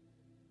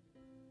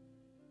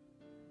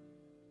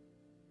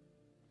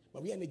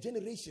 But we are in a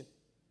generation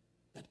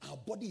that our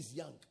body is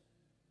young.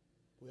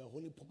 We are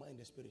holding power in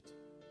the spirit.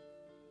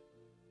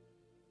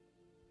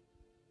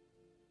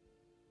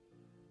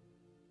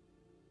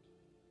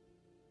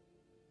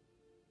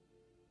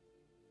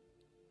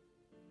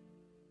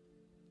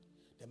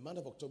 The month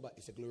of October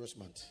is a glorious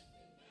month.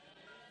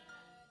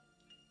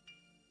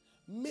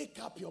 Make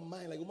up your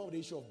mind like a woman with the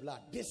issue of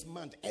blood. This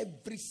month,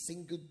 every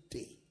single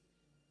day,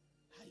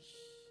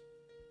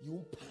 you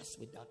won't pass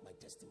without my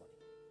testimony.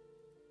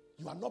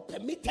 You are not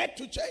permitted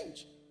to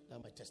change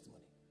without my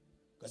testimony.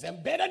 Because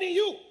embedded in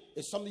you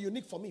is something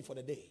unique for me for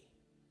the day.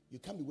 You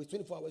can't be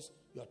wasted 24 hours.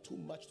 You are too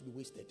much to be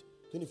wasted.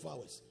 24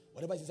 hours.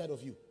 Whatever is inside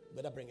of you, you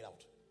better bring it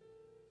out.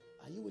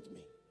 Are you with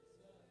me?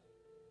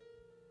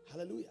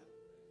 Hallelujah.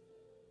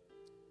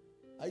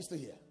 Are you still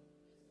here?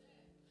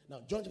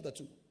 Now, John chapter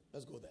 2.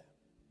 Let's go there.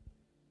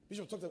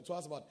 Bishop talked to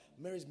us about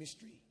Mary's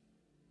mystery.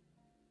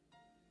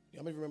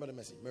 You may remember the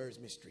message, Mary's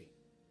mystery.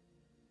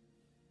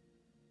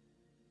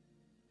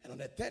 And on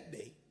the third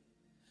day,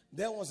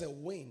 there was a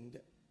wedding.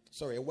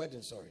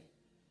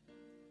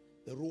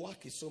 The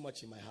ruach is so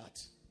much in my heart.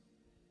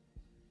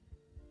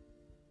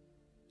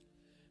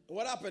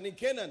 What happened in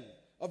Canaan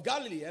of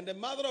Galilee, and the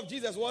mother of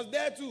Jesus was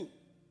there too.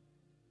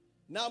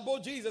 Now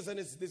both Jesus and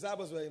his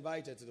disciples were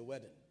invited to the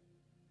wedding.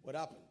 What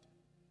happened?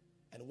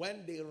 And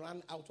when they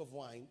ran out of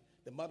wine,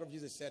 the mother of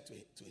Jesus said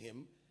to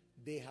him,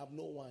 they have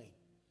no wine.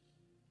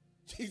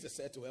 Jesus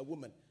said to her,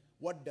 woman,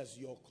 what does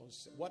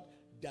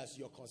does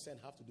your consent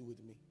have to do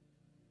with me?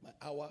 My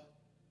hour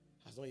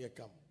has not yet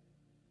come.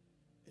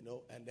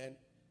 And then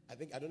I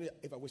don't know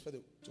if I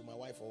whispered to my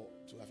wife or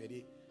to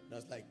Afedi, and I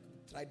was like,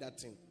 try that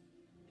thing.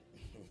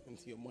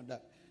 Your mother.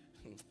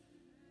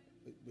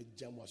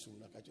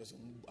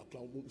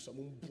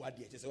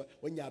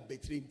 When you are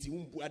betraying,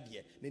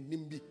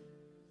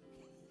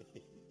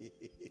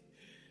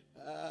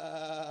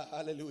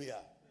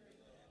 hallelujah.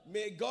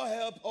 May God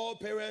help all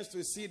parents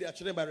to see their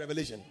children by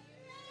revelation.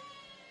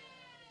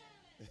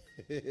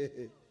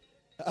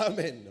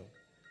 Amen.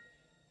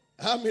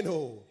 Amen.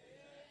 Oh.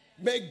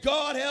 May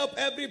God help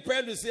every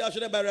parent to see our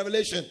children by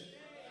revelation.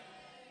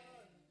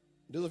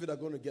 Those of you that are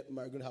going to get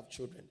married, going to have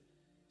children,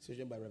 see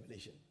children by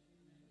revelation.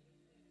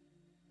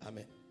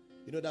 Amen.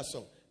 You know that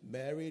song?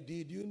 Mary,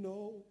 did you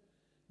know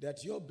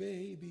that your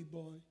baby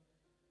boy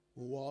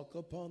will walk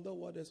upon the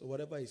waters, or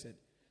whatever he said?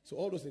 So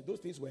all those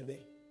things were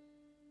there.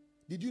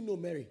 Did you know,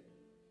 Mary?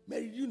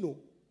 Mary, did you know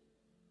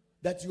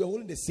that you were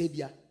holding the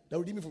Savior that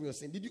will redeem you from your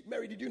sin?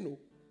 Mary, did you know?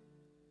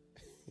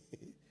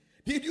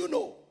 Did you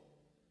know?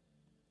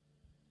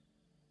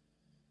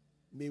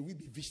 May we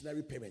be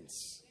visionary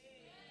parents.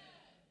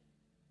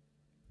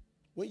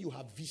 When you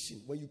have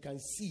vision, when you can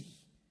see.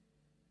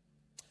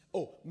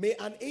 Oh, may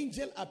an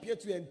angel appear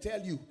to you and tell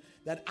you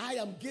that I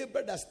am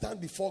Gabriel that stand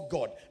before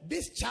God.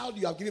 This child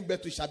you have given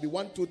birth to shall be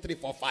 1, 2, 3,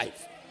 4,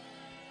 5.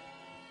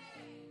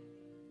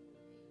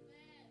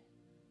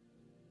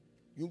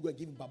 You go and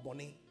give him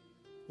Baboni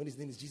when his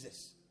name is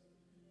Jesus.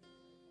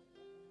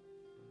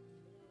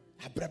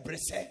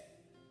 Abrebrese.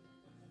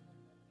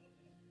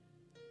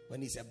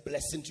 When he's a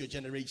blessing to your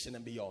generation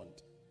and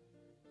beyond.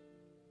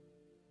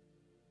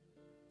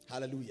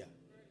 Hallelujah.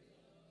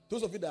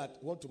 Those of you that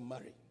want to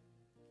marry,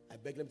 I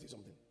beg them to do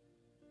something.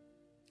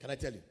 Can I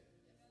tell you?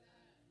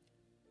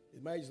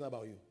 Marriage is not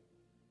about you.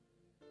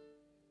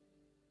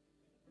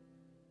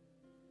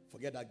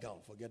 Forget that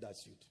gown. Forget that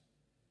suit.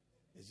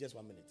 It's just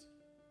 1 minute.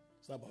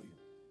 It's not about you.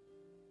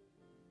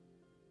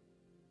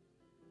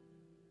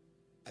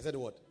 I said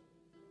what?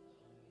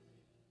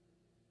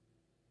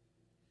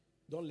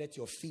 Don't let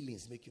your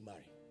feelings make you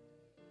marry.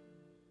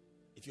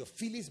 If your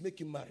feelings make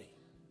you marry,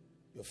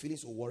 your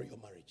feelings will worry your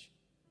marriage.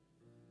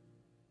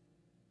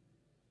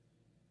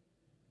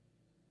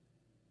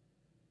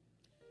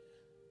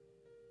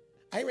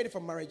 Are you ready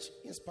for marriage?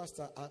 Yes,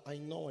 Pastor. I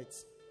know it.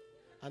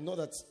 I know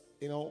that.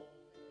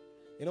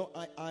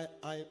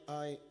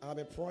 I've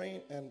been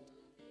praying, and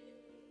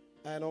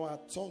I know I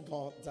told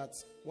God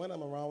that when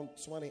I'm around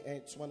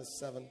 28,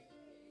 27,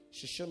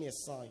 she showed me a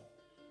sign.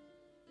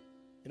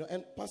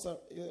 And Pastor,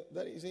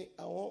 that you see,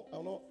 I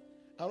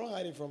don't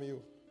hide it from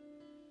you.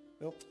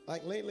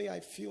 Like lately,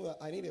 I feel that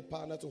I need a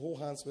partner to hold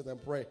hands with and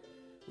pray.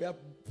 We have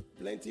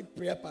plenty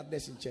prayer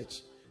partners in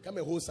church. Come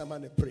and hold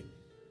someone and pray.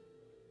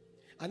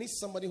 I need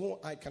somebody who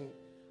I can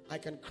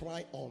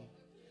cry on.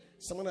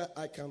 Someone that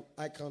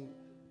I can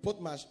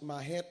put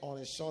my head on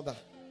his shoulder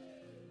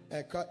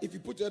and cry. If you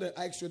put your head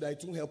on Ike's shoulder,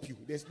 it won't help you.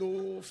 There's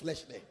no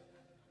flesh there.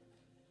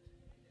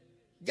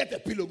 Get a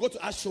pillow. Go to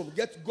Ashram.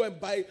 Go and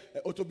buy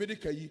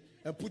orthopedic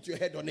and put your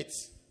head on it.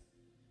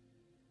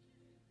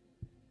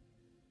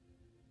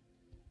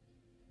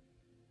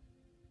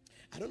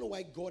 I don't know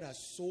why God has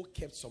so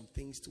kept some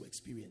things to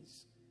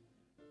experience.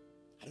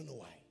 I don't know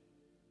why.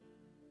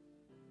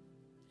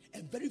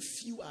 And very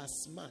few are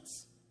smart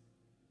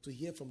to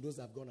hear from those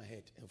that have gone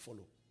ahead and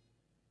follow.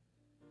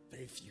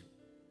 Very few.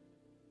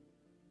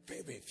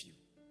 Very, very few.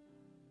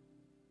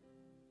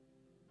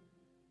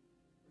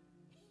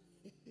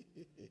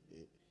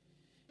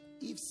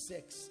 If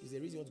sex is the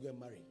reason you want to go and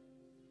marry,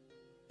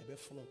 I bet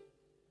follow.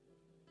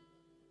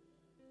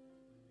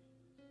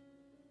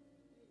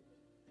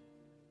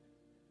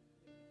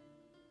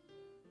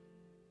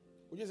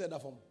 Would you say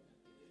that for me?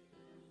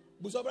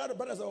 Busa brother,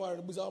 brothers are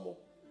Busamo.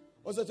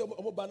 Also,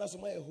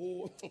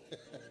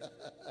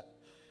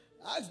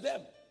 ask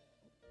them.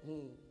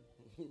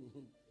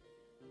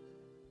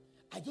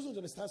 I just want to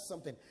understand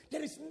something.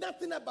 There is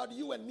nothing about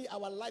you and me,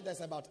 our life,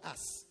 that's about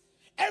us.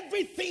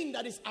 Everything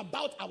that is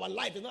about our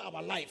life is not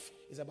our life.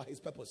 It's about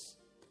his purpose.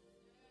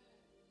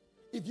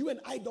 If you and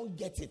I don't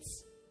get it,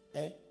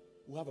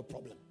 we'll have a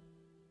problem.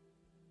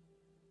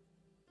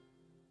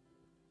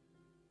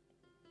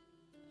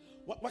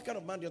 What kind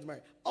of man do you have to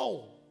marry?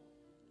 Oh,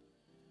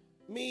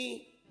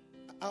 me,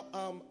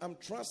 I'm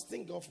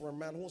trusting God for a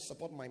man who will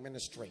support my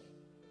ministry.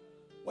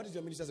 What is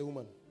your ministry as a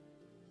woman?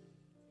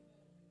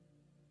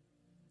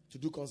 To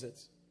do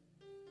concerts,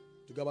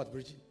 to go about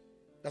preaching.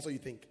 That's what you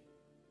think.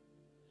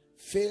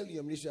 Fail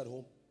your ministry at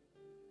home.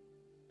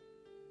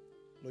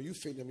 No, you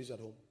fail your ministry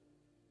at home.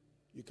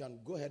 You can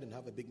go ahead and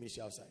have a big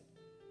ministry outside.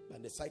 But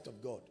in the sight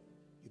of God,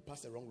 you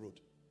pass the wrong road.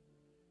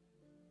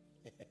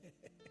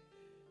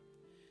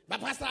 But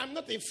Pastor, I'm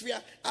not in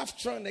fear.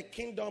 After in the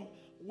kingdom,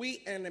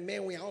 we and the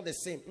men, we are all the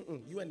same.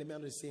 You and the men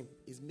are the same.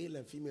 It's male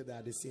and female that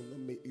are the same,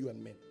 not you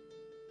and men.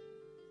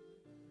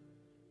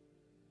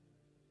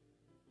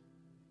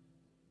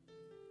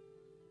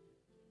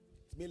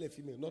 It's male and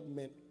female, not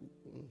men.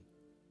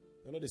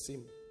 They're not the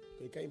same.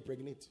 You can't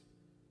impregnate.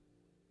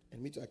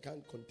 And me too, I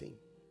can't contain.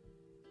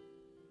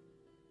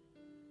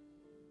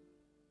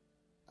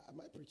 I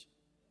might preach.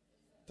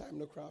 Time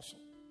no crash.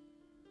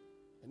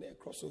 And then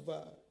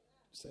crossover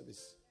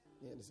service.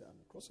 You understand?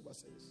 Crossover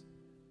service.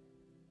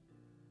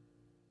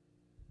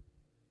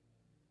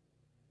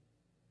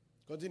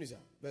 Continue, sir.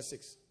 Verse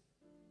 6.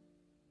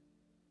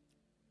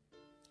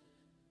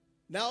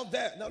 Now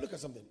look at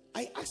something.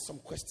 I asked some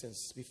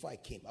questions before I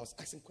came. I was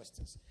asking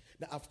questions.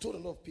 Now I've told a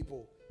lot of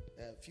people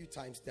a few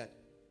times that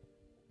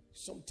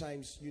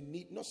sometimes you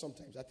need, not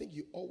sometimes, I think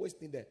you always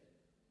need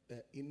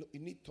you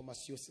need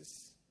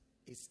Thomasiosis.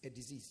 It's a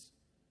disease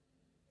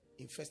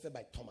infested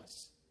by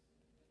Thomas.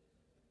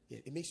 Yeah,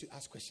 it makes you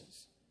ask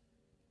questions.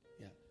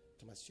 Yeah,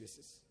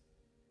 Thomasiosis.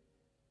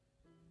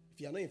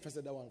 If you are not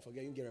infested that one,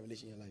 forget you can get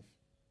revelation in your life.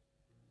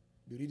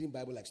 Be reading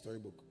Bible like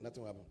storybook.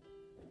 Nothing will happen.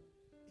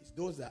 It's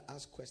those that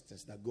ask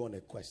questions that go on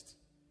a quest.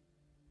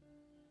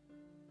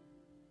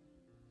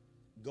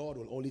 God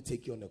will only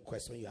take you on a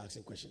quest when you're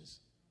asking questions.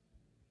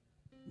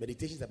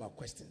 Meditation is about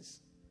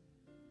questions.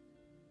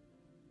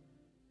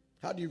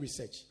 How do you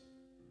research?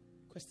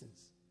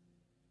 Questions.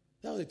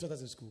 That's what they taught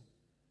us in school.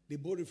 They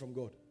borrowed it from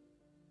God.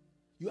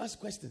 You ask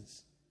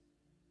questions.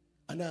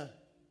 And how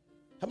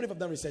many have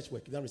done research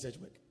work? You've done research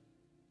work.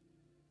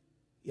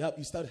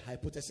 You start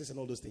hypothesis and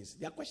all those things.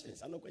 There are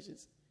questions. Are no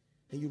questions.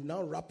 And you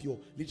now wrap your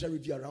literary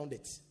review around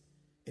it.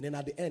 And then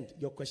at the end,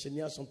 your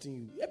questionnaire,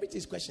 everything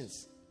is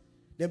questions.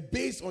 Then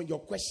based on your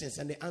questions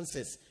and the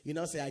answers, you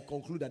now say, I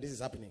conclude that this is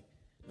happening.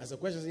 As the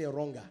questions are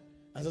wronger,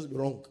 answers will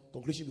be wrong,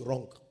 conclusion will be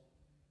wrong.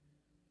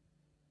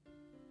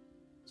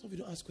 So if you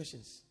don't ask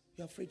questions,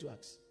 you're afraid to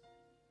ask.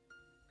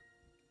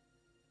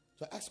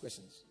 So ask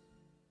questions.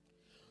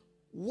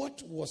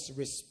 What was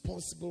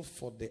responsible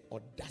for the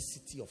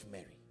audacity of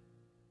Mary?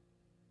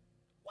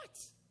 What?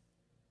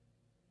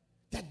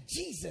 That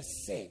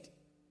Jesus said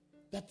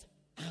that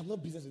I have no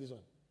business with this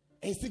one.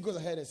 And he still goes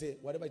ahead and says,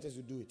 whatever it is,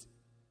 you do it.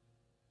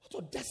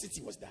 What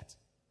audacity was that?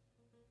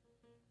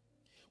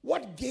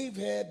 What gave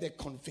her the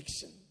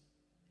conviction?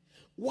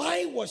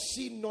 Why was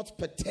she not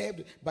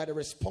perturbed by the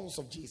response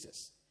of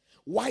Jesus?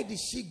 Why did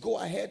she go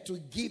ahead to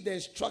give the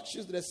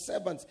instructions to the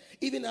servants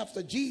even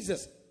after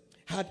Jesus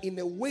had in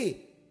a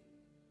way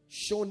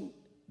shown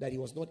that he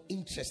was not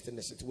interested in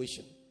the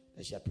situation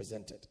that she had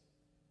presented?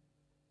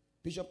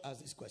 Bishop asked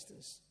these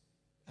questions.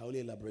 I only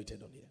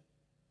elaborated on here.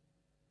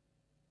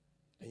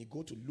 And you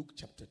go to Luke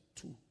chapter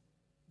 2,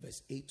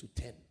 verse 8 to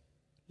 10.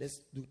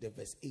 Let's look at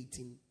verse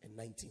 18 and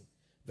 19.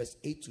 Verse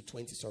 8 to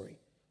 20, sorry.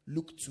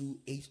 Luke 2,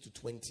 8 to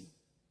 20.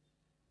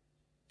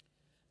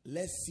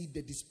 Let's see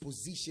the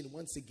disposition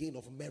once again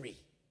of Mary.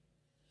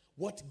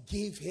 What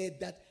gave her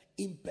that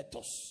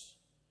impetus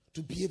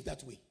to behave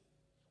that way?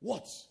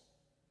 What?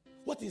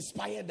 What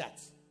inspired that?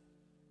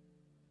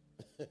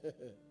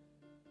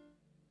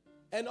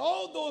 And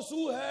all those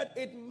who heard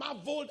it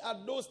marveled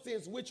at those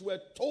things which were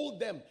told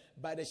them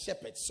by the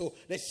shepherds. So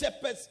the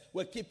shepherds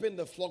were keeping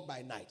the flock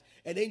by night.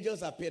 And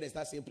angels appeared and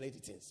started saying plenty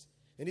things.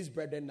 And his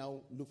brethren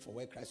now looked for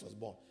where Christ was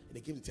born. And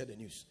they came to tell the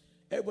news.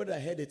 Everybody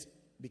that heard it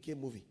became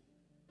movie.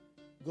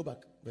 Go back,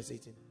 verse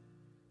 18.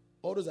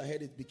 All those that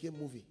heard it became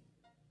movie.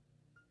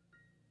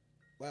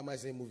 Why am I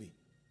saying movie?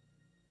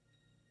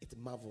 It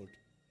marveled.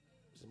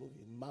 It's a movie.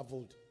 It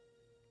marveled.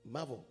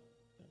 Marvel.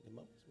 It's a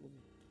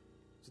movie.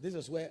 So this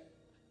is where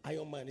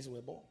Iron Man is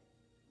were born.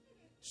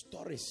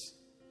 Stories.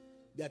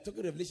 They are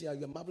talking revelation.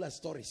 You marvel at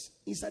stories.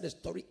 Inside the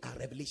story are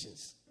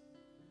revelations.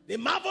 They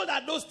marveled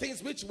at those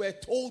things which were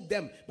told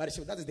them by the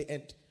shepherd. That is the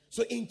end.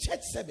 So in church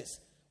service,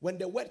 when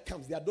the word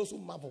comes, there are those who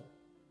marvel.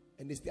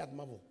 And they stay at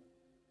marvel.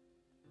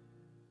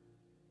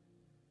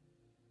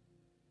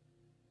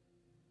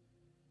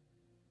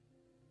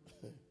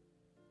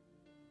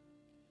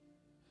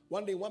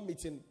 One day, one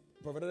meeting,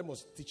 Prophet Adam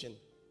was teaching.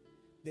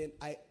 Then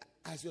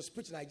as he was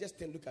preaching, I just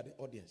turned to look at the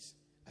audience.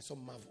 I saw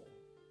Marvel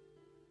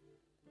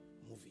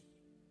movie.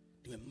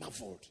 They were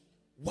marveled.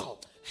 Wow.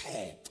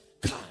 Hey,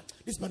 Kai,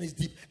 this man is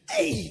deep.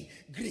 Hey,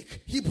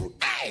 Greek, Hebrew.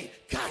 Hey,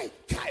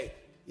 Kai.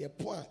 Yeah,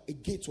 point a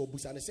gate to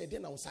Obusa and they said,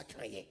 then I was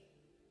saying,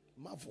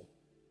 Marvel,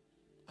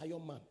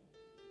 Iron Man,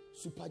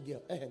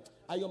 Supergirl,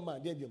 Iron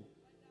Man,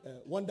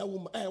 Wonder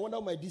Woman, Wonder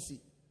Woman DC,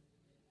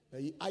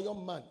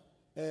 Iron Man,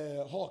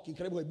 Hawk,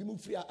 Incredible, be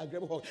moved free,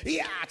 Incredible Hawk.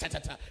 Yeah,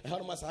 cha. How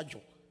do I say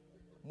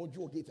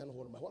Mojo gate and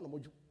hold my one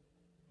Mojo.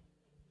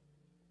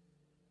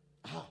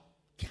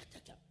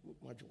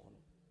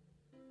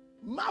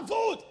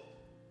 Marveled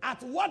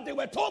at what they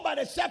were told by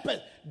the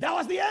shepherd. That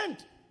was the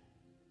end.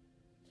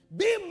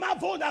 Being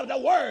marveled at the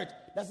word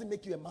doesn't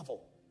make you a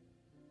marvel.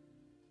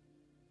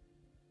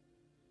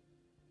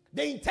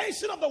 The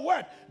intention of the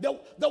word, the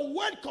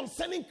word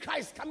concerning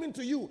Christ coming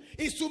to you,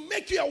 is to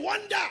make you a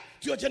wonder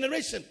to your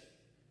generation.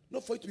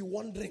 Not for you to be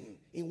wandering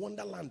in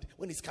wonderland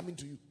when it's coming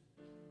to you.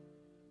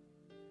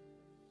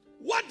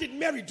 What did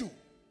Mary do?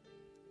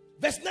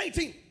 Verse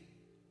 19.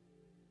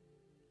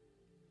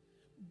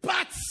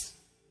 But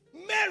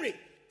Mary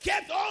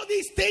kept all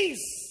these things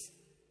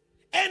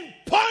and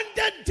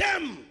pondered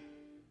them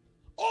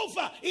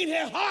over in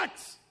her heart.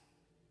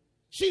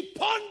 She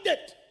pondered.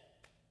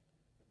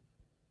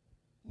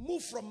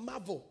 Move from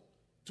marvel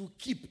to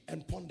keep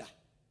and ponder.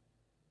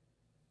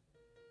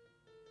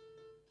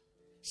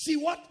 She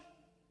what?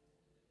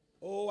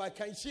 Oh, I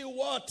can see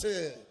what?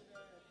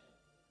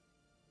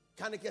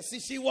 Can I see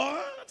she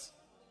what?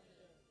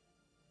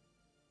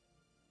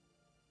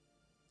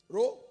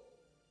 Ro?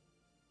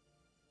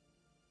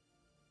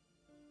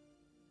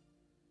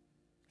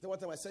 The one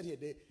time I said here,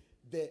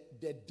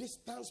 the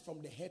distance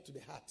from the head to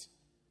the heart,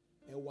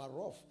 and were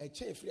rough. A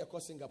chain free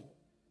across Singapore.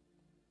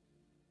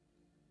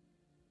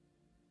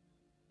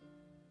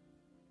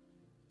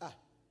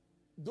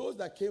 Those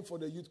that came for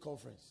the youth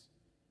conference,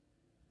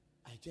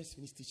 I just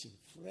finished teaching.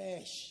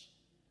 Fresh.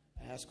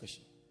 I asked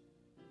question.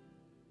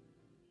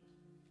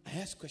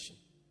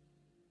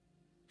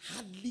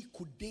 Hardly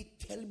could they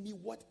tell me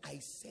what I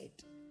said.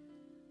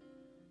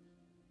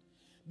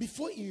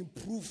 Before you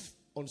improve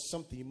on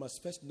something, you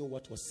must first know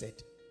what was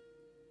said.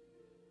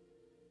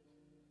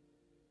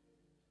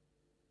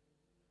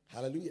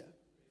 Hallelujah.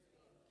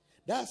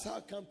 That's how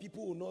come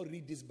people will not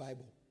read this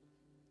Bible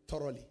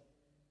thoroughly.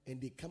 And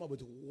they come up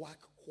with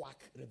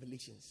quack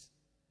revelations.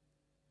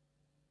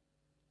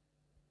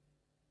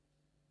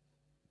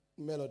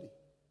 Melody.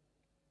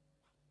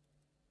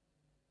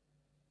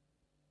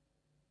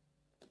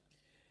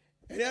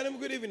 And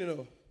good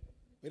evening.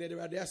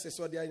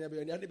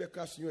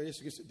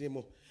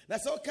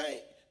 That's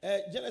okay.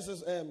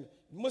 Genesis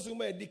Muslim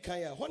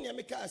Dikaya.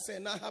 Honyamika say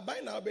na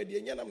habai na obedi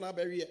enyanam na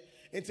abere.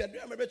 Enti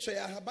adu amebe twa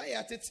ya habai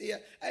atete ya.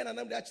 Ai na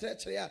nam da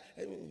kire ya.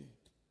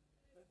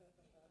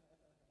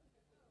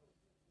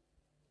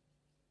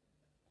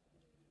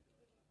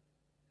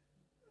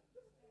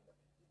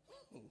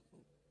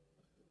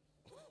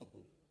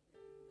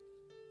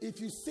 If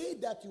you say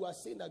that, you are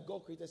saying that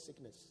God created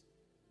sickness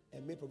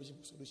and made provision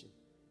for solution.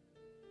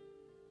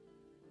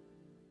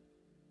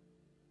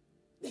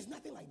 There's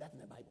nothing like that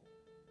in the Bible.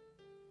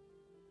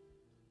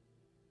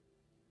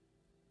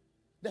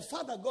 The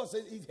fact that God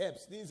says it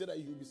helps, didn't say that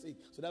you will be sick.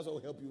 So that's what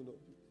will help you. No.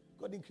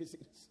 God didn't create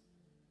sickness.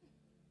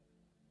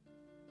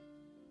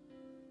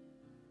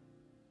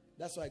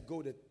 That's why I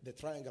go the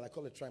triangle. I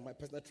call it triangle, my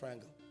personal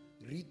triangle.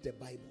 Read the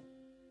Bible.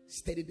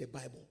 Study the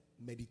Bible.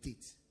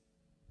 Meditate.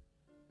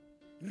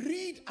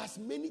 Read as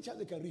many times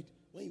you can read.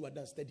 When you are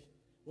done studying.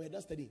 When you're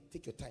done studying,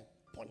 take your time.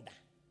 Ponder.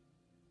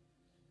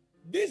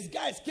 These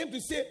guys came to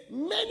say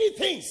many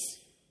things.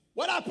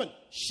 What happened?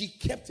 She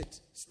kept it.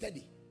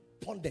 Steady.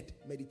 Pondered.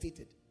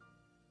 Meditated.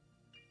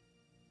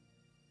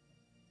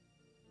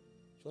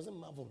 She wasn't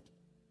marveled.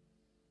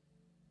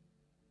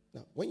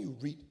 Now, when you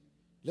read,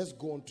 let's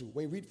go on to,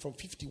 when you read from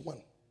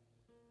 51.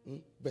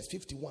 Verse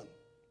 51.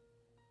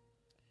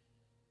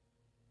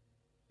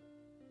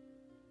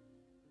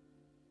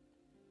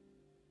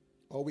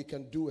 Or we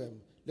can do,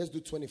 let's do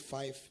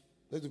 25.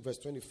 Let's do verse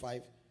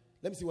 25.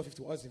 Let me see what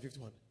 51. What's in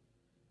 51?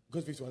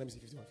 Go to 51. Let me see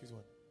 51.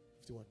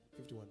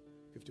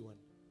 51.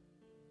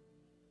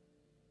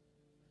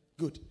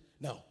 Good.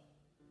 Now,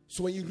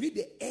 so when you read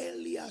the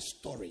earlier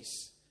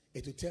stories,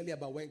 it will tell you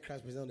about when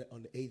Christ was on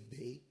the 8th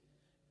day.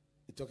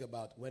 It talks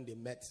about when they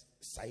met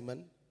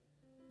Simon,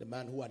 the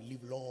man who had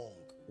lived long,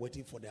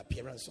 waiting for the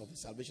appearance of the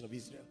salvation of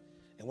Israel.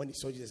 And when he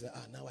saw Jesus, he said,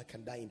 now I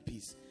can die in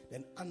peace.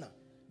 Then Anna,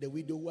 the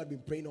widow who had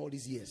been praying all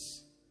these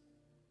years.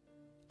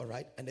 All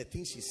right? And the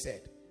things she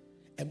said.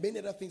 And many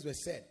other things were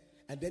said.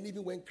 And then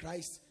even when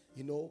Christ,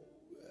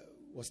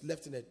 was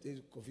left in a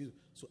confused.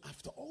 So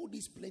after all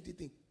these plenty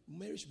things,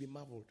 Mary should be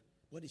marveled.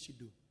 What did she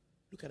do?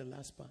 Look at the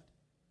last part.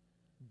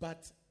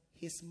 But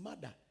his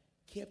mother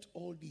kept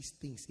all these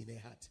things in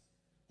her heart.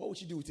 What would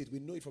she do with it? We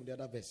know it from the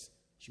other verse.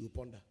 She will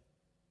ponder.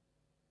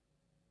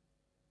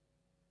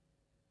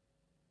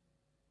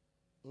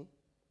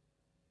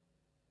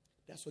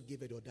 That's what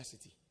gave her the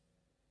audacity.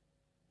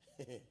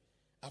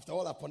 After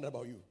all I pondered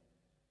about you,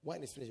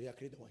 wine is finished. We have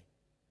created the wine.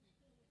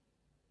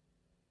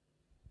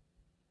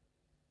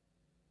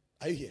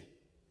 Are you here?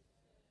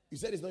 You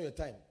said it's not your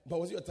time. But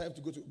was it your time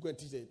to go and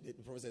teach the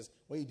professors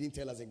when you didn't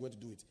tell us and going to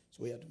do it?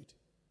 So we are doing it.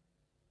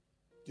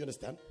 Do you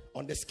understand?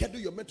 On the schedule,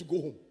 you're meant to go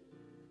home.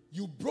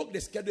 You broke the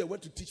schedule and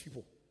went to teach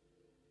people.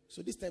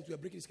 So this time we are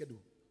breaking the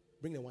schedule.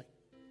 Bring the wine.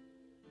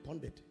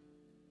 Pondered.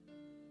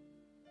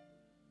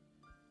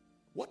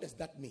 What does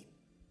that mean?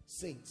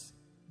 Saints,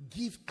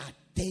 give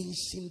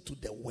attention to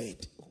the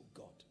word. Oh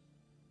God.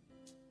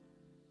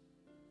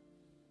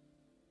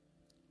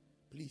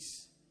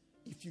 Please,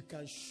 if you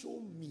can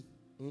show me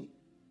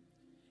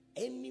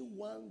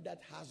anyone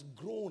that has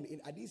grown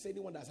in, I didn't say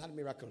anyone that's had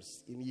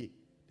miracles in ye.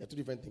 They're two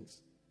different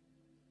things.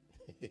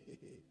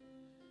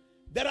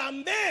 There are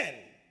men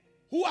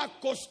who are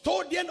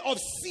custodian of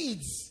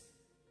seeds,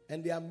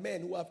 and there are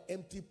men who have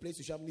empty places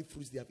to show how many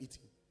fruits they have eaten.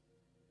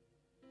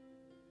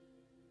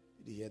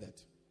 Did you hear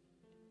that?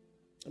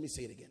 Let me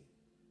say it again.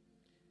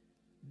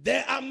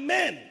 There are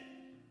men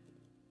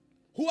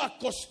who are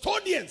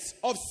custodians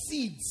of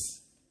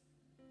seeds.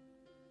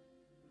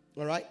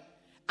 All right?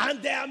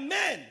 And there are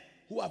men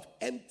who have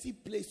empty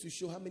places to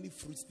show how many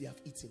fruits they have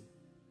eaten.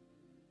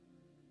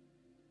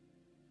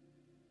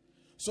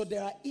 So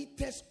there are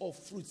eaters of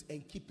fruits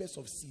and keepers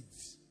of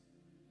seeds.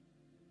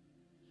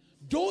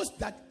 Those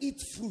that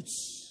eat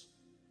fruits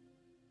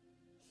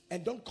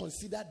and don't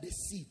consider the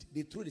seed,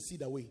 they throw the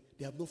seed away.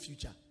 They have no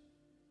future.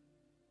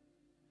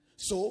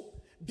 So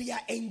they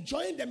are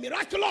enjoying the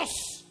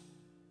miraculous,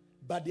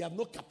 but they have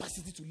no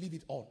capacity to leave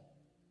it on.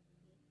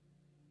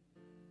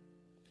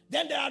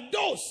 Then there are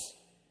those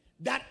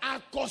that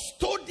are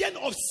custodian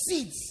of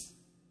seeds.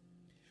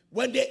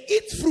 When they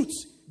eat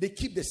fruits, they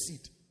keep the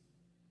seed.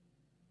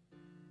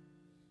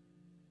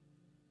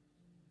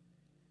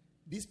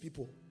 These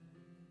people,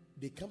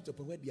 they come to a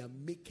point where they are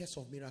makers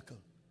of miracle.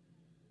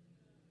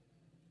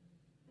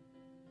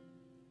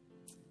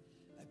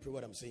 I pray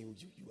what I'm saying,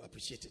 you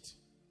appreciate it.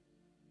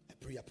 I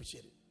pray you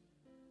appreciate it.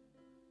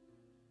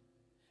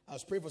 I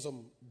was praying for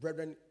some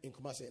brethren in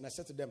Kumasi, and I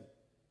said to them,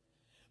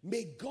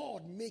 may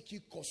God make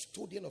you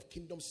custodian of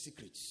kingdom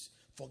secrets.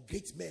 For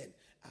great men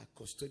are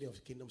custodian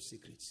of kingdom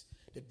secrets.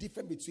 The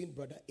difference between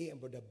brother A and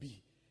brother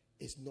B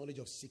is knowledge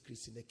of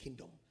secrets in the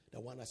kingdom. The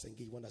one has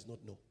engaged, one does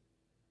not know.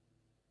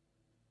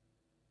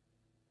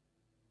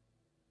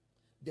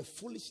 The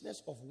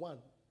foolishness of one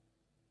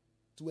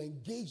to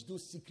engage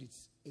those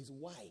secrets is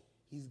why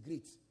he's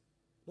great.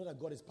 Not that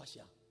God is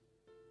partial.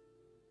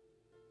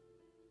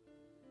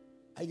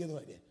 I get no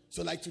idea.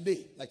 So like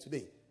today,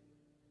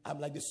 I'm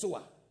like the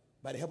sower.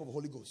 By the help of the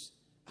Holy Ghost,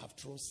 I've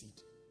thrown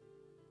seed.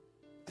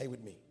 Are you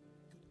with me?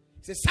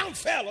 He says, some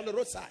fell on the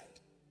roadside.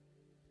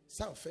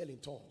 Some fell in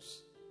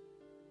thorns.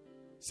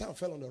 Some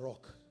fell on the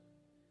rock.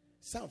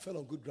 Some fell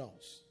on good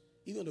grounds.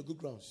 Even on the good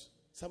grounds,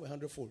 some were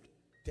 100-fold,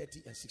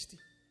 30 and 60.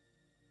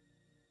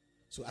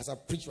 So as I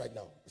preach right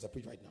now,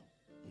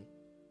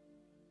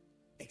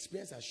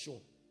 experience has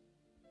shown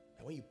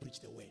that when you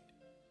preach the word,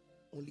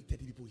 only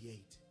 30 people hear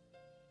it.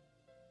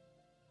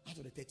 Out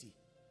of the 30,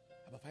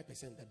 about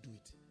 5% that do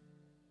it.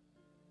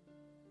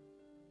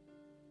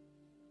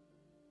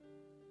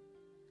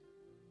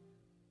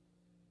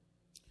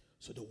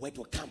 So the word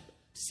will come.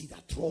 Seeds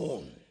are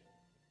thrown.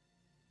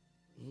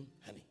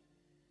 Honey.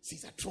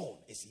 Seeds are thrown.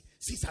 You see,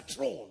 seeds are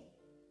thrown.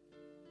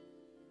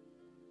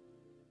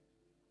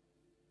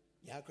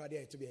 Yeah, I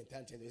there to be in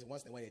time.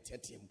 Once in a while, you tell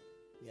him,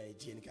 yeah, a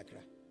GN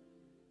Kakra.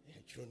 Yeah,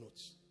 throw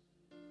notes.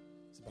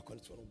 So back on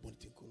it,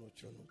 no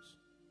throw notes.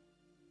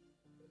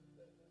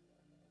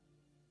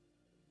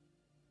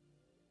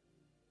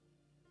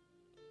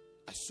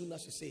 As soon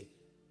as you say,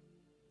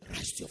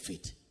 rise to your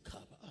feet.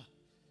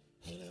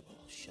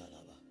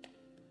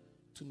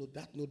 To know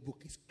that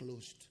notebook is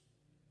closed.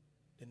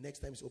 The next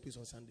time it's open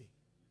on Sunday.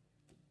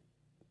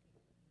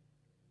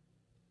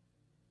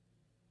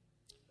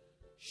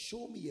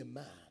 Show me a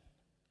man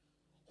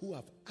who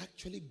have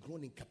actually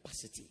grown in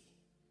capacity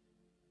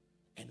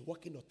and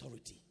work in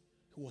authority,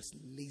 who was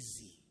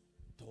lazy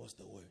towards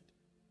the word.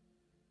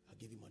 I'll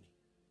give you money.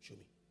 Show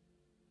me.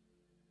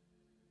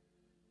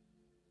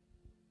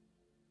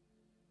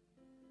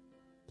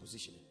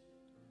 Positioning.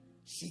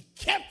 She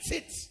kept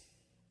it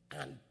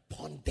and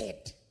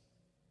pondered.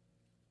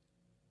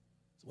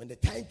 So when the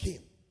time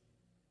came,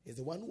 is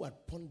the one who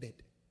had pondered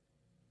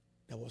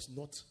that was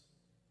not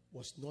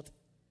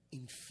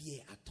in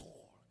fear at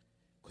all,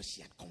 because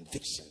she had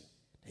conviction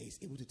that he's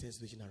able to turn the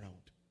situation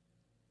around.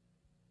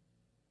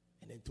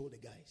 And then told the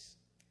guys.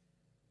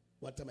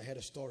 One time I heard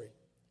a story,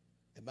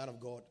 a man of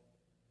God,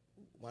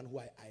 one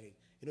who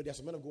there are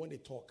some men of God when they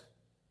talk,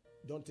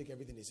 don't take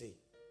everything they say,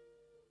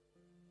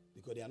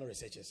 because they are not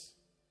researchers.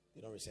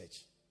 They don't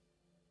research.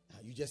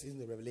 You just listen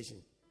to the revelation,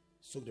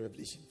 soak the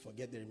revelation,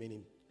 forget the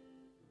remaining.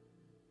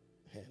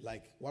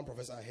 Like one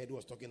professor I heard who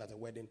was talking at a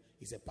wedding.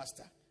 He's a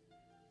pastor,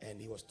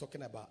 and he was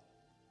talking about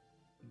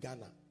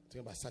Ghana,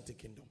 talking about Asante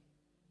Kingdom.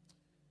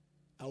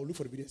 I will look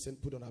for the video and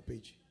put on our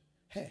page.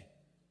 Hey,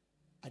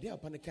 I did a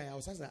panic. I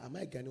was asking, am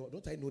I Ghanaian?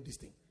 Don't I know this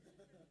thing?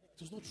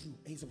 It was not true.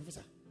 And he's a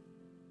professor.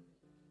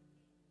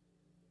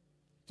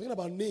 Talking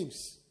about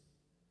names.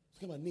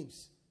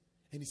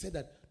 And he said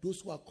that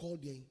those who are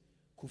called in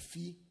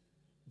Kofi,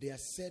 they are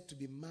said to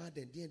be mad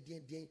and they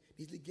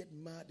easily get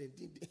mad and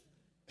they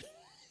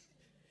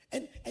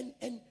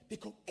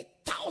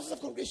thousands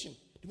of congregation.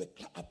 They will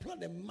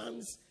applaud the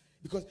man's,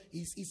 because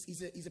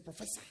he's a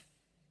professor.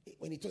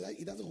 When he told that,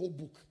 he doesn't hold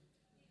book.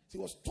 So he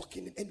was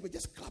talking and they were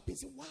just clapping,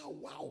 saying,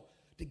 wow.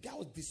 The guy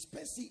was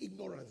dispensing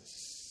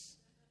ignorance.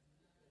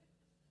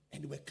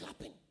 And they were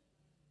clapping.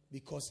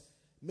 Because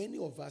many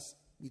of us,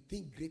 we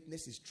think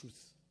greatness is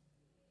truth.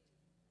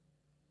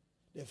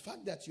 The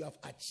fact that you have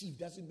achieved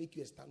doesn't make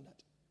you a standard.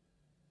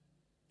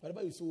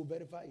 Whatever you say will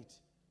verify it.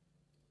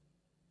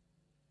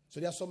 So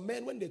there are some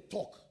men, when they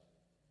talk,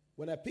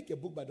 when I pick a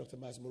book by Dr.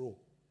 Miles Monroe,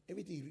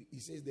 everything he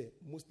says there,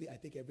 mostly I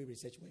take every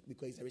research work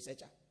because he's a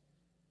researcher.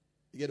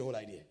 You get the whole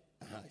idea?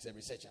 He's a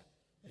researcher.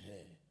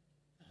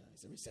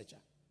 He's a researcher.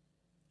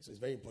 So it's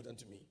very important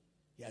to me.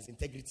 He has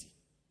integrity.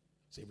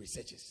 So he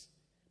researches.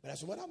 But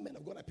as some other men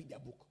of God, I pick their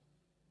book.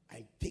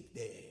 I take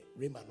the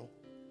Raymano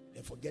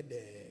and forget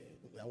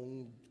I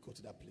won't go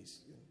to that place.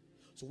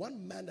 So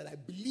one man that I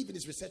believe in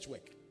his research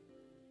work,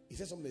 he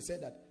said something. They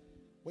said that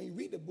when you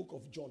read the book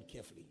of John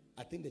carefully,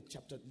 I think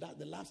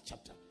the last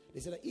chapter, they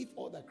said that if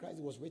all that Christ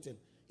was written,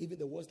 even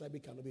the worst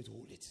library cannot be able to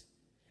hold it.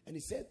 And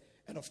he said,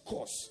 and of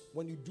course,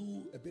 when you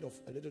do a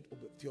little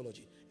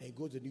theology and you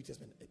go to the New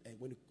Testament, and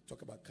when you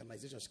talk about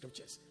canonization of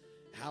scriptures,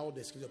 how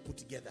the scriptures are put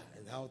together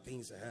and how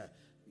things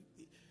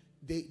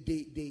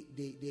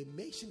they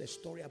mention a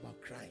story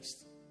about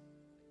Christ.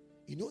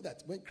 You know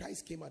that when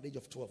Christ came at the age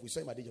of 12, we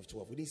saw him at the age of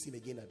 12. We didn't see him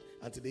again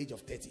until the age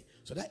of 30.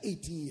 So that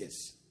 18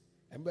 years.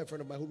 I remember a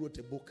friend of mine who wrote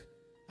a book,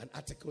 an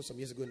article some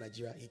years ago in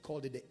Nigeria. He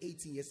called it the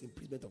 18 years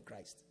imprisonment of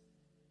Christ.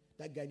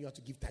 That guy knew how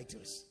to give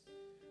titles.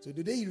 So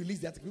the day he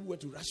released that, people went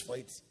to rush for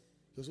it.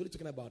 He was only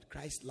talking about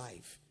Christ's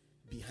life,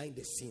 behind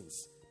the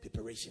scenes,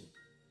 preparation.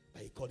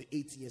 But he called it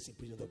 18 years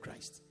imprisonment of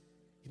Christ.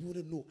 If you want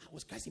to know, how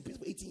was Christ in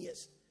prison for 18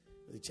 years?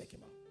 Let me check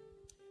him out.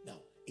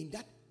 Now, in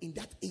that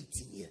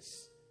 18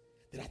 years,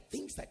 there are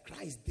things that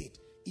Christ did.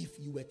 If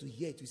you were to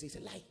hear it, you say it's a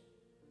lie.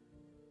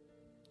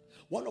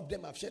 One of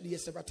them I've shared here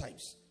several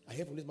times. I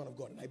heard from this man of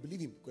God, and I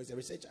believe him because he's a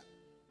researcher.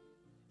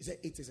 He said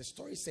it is a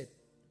story set,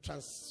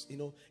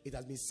 it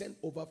has been sent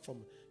over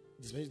from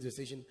dispensation to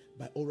dispensation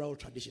by oral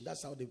tradition.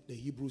 That's how the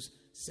Hebrews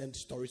send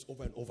stories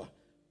over and over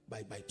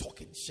by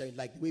talking, sharing,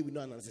 like the way we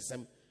know an ancestor,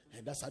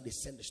 and that's how they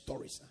send the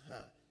stories. So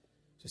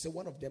he said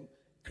one of them,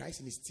 Christ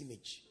in his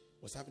teenage,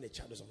 was having a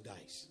chat with some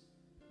guys.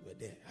 We were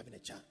there having a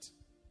chat.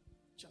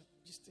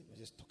 Just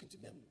talking to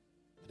them.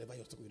 Whatever he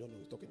was talking, we don't know,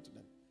 he was talking to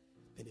them.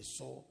 Then they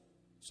saw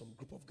some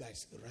group of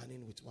guys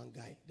running with one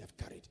guy they've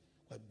carried,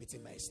 who was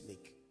bitten by a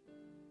snake.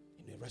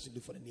 They rushed to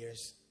look for the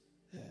nearest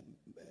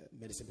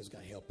medicine that's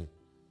going to help.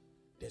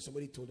 Then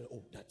somebody told them,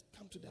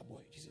 come to that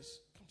boy,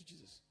 Jesus. Come to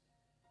Jesus.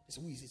 They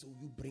said, who is he? So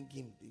you bring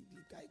him.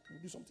 The guy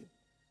will do something.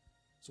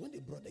 So when they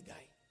brought the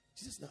guy,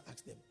 Jesus now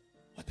asked them,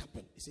 what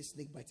happened? He said,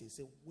 snake biting. He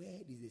said, where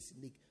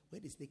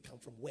did the snake come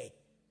from? Where?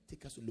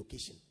 Take us to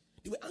location.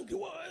 They were angry.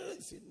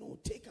 He said, no,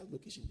 take us to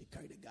location. They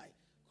carried the guy.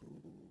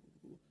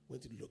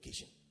 Went to the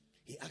location.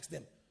 He asked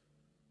them,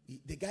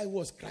 the guy who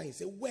was crying,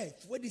 said, where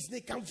did the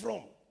snake come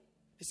from?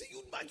 He said,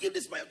 you man, give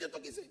this man you're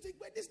talking. He said,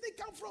 where did the snake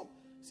come from?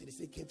 He said, the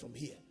snake came from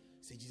here.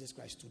 He said, Jesus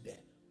Christ stood there,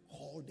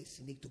 called the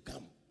snake to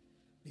come.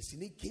 The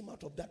snake came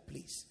out of that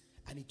place,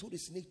 and he told the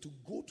snake to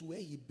go to where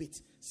he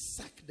bit,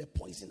 suck the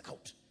poison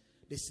out.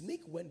 The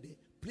snake went there,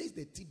 placed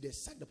the teeth there,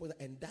 sucked the poison,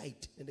 and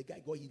died. And the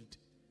guy got healed.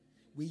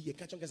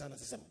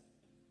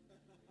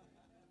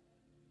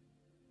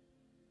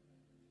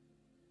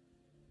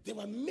 There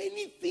were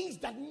many things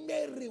that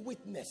Mary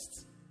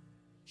witnessed.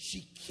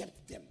 She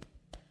kept them,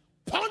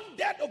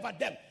 pondered over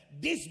them.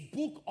 This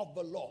book of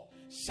the law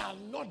shall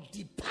not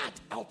depart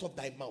out of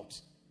thy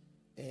mouth.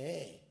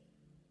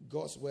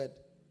 God's word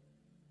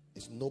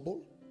is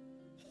noble.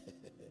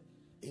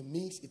 It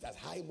means it has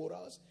high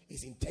morals,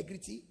 its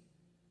integrity.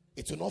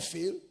 It will not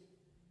fail.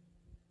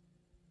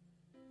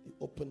 You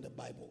open the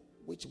Bible.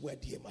 Which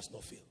word here must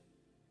not fail?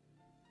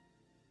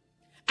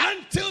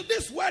 Until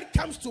this word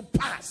comes to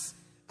pass,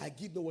 I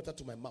give no water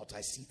to my mouth.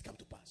 I see it come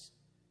to pass.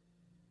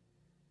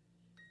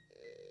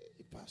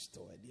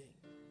 Pastor, you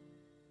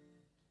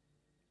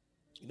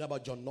know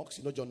about John Knox?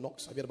 You know John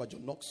Knox? Have you heard about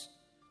John Knox?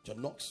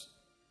 John Knox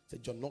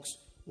said John Knox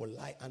will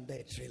lie under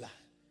a trailer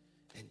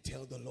and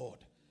tell the Lord,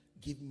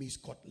 give me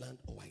Scotland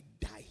or I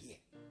die here.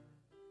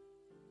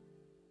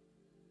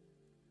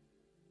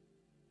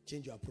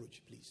 Change your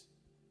approach, please.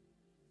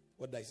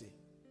 What did I say?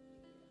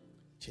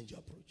 Change your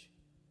approach.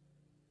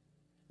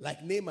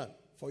 Like Naaman,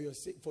 for your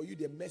sake, for you,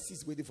 the mercy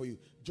is waiting for you.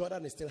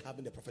 Jordan is still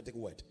having the prophetic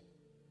word.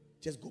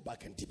 Just go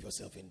back and dip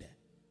yourself in there.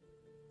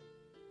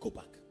 Go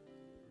back.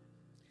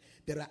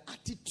 There are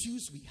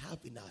attitudes we have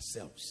in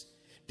ourselves.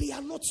 They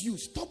are not you.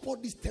 Stop all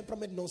this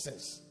temperament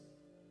nonsense.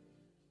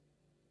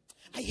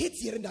 I hate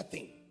hearing that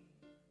thing.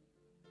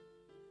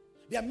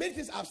 There are many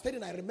things I've studied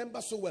and I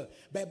remember so well.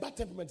 By bad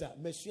temperament,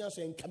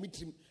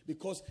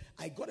 because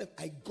I got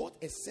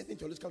a certain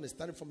theological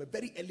understanding from a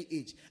very early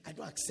age. I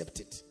don't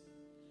accept it.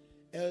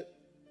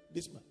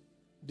 This man,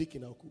 Dick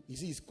Inauku, you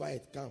see, he's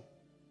quiet, calm.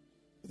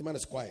 The man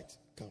is quiet,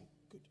 calm,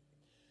 good.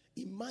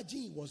 Imagine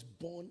he was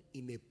born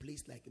in a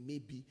place like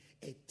maybe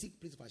a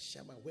thick place of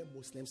Ashama where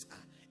Muslims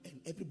are,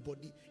 and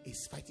everybody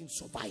is fighting to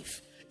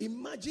survive.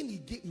 Imagine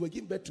he were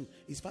giving birth to,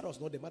 his father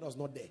was not there, mother was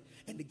not there,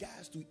 and the guy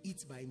has to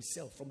eat by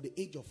himself from the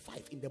age of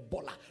 5 in the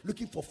bola,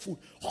 looking for food,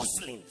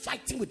 hustling,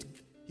 fighting with.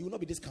 He will not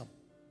be this calm.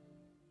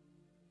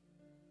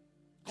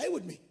 Are you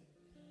with me?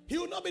 He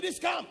will not be this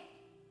calm.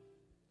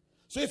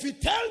 So if you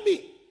tell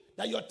me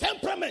that your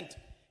temperament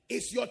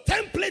is your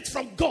template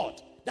from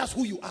God, that's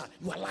who you are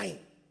lying.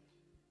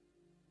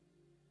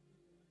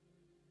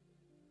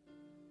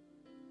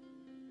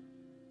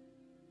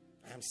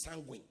 I am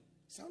sanguine.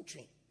 Sound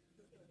train.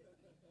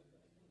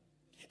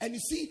 And you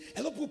see,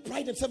 a lot of people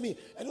pride themselves in me.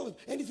 I don't know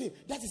anything.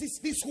 This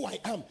is who I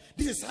am.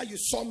 This is how you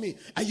saw me.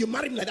 And you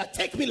marry me like that.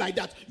 Take me like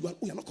that. You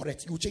are not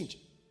correct. You will change.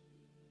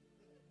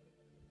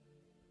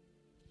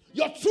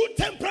 Your true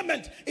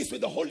temperament is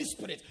with the Holy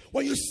Spirit.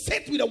 When you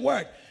sit with the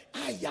word,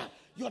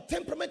 your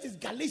temperament is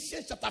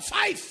Galatians chapter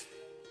 5.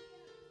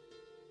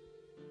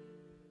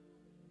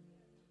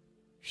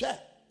 Share.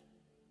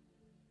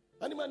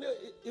 Anyone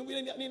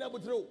in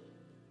Abutre?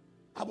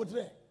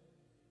 Abutre.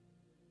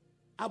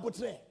 I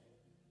didn't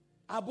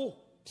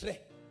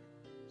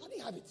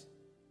have it.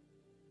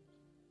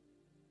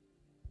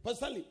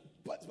 Pastor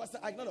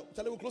Agnano,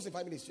 tell him we'll close in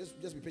 5 minutes.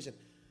 Just be patient.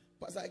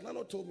 Pastor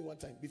Agnano told me one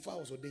time before I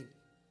was ordained.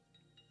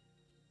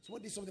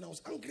 Someone did something, I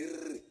was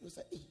angry. He was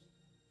like, hey,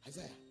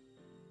 Isaiah,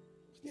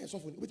 what's me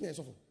suffering?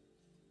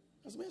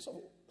 What's me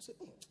suffering? I said,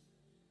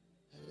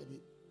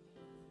 baby,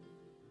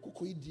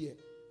 Kuku idea.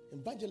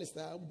 Evangelist,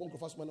 bunker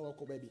fast man,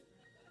 baby.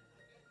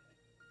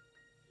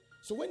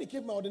 So when he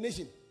came to my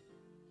ordination,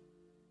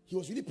 he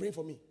was really praying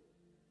for me.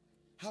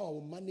 How I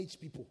will manage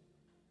people.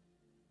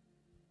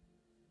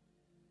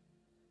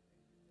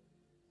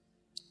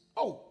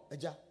 Oh,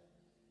 Eja.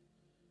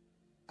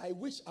 I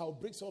wish I'll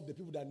bring some of the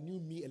people that knew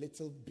me a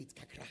little bit,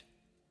 kakra.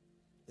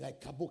 Like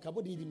Kabo.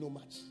 Kabo didn't even know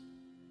much.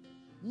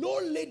 No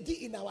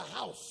lady in our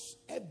house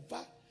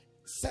ever.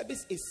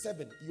 Service is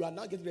 7. You are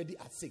now getting ready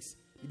at 6.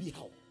 Bibi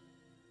how?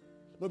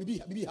 No,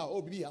 Bibi how?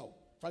 Oh, Bibi how?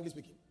 Frankly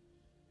speaking.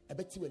 I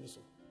bet you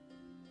so.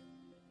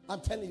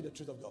 I'm telling you the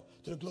truth of God.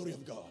 To the glory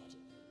of God.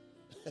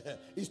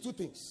 It's 2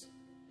 things.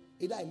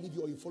 Either I leave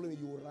you or you follow me,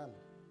 you will run.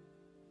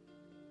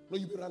 No,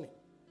 you'll be running.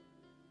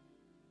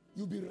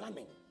 You'll be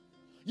running.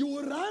 You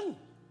will run.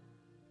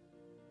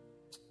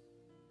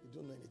 You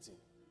don't know anything.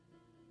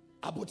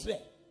 Abutre.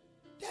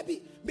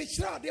 Debbie, make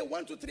sure they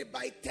 1, 2, 3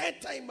 by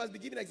 3rd time must be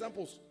giving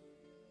examples.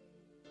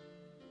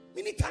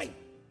 Many time.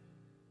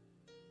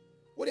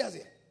 What is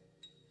it?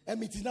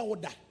 And it is now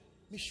what that.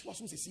 That's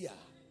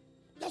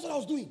what I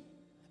was doing.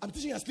 I'm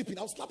teaching you and sleeping.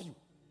 I'll slap you.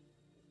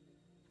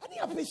 I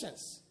didn't have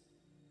patience.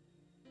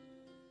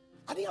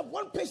 I didn't have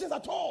one patience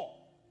at all.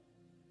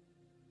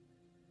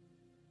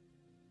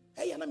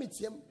 Hey,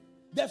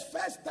 the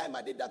first time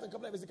I did that on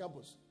Kaplan University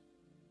campus,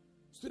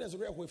 students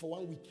were away for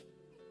 1 week.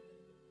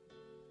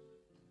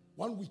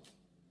 1 week.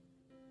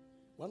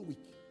 1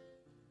 week.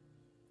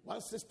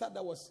 One sister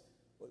that was,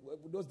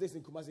 those days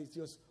in Kumasi,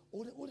 she was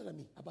older than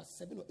me, about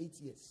 7 or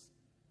 8 years.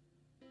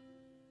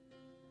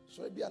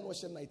 So I'd be an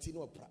ocean 19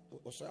 or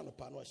so on a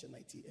pan ocean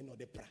 19 and or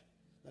the pra.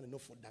 And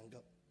enough for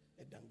dangle.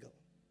 A dangle.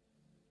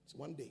 So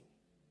one day,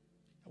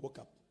 I woke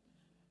up.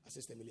 I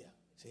said, Emilia,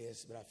 say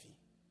yes, Brafi.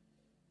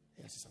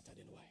 Yes,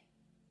 Saturday, why? I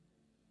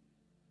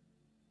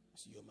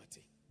said, you're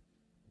Mate.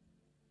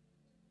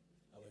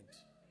 I went.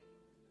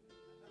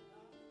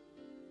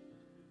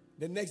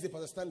 The next day,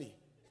 Pastor Stanley,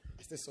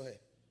 I still saw her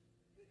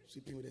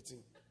sweeping with the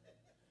thing.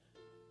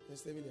 I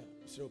said, Emilia,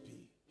 Miss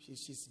Ropi,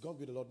 she's gone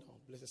with the Lord now.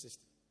 Bless her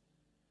sister. I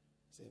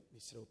said,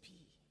 Miss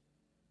Ropi.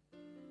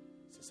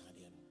 Says,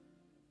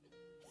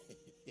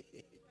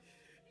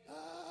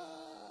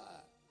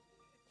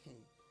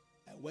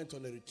 I went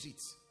on a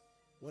retreat.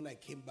 When I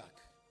came back,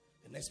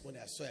 the next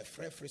morning I saw a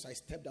fresh face. I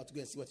stepped out to go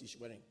and see what she's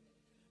wearing.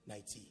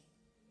 90.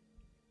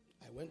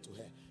 I went to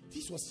her.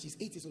 She's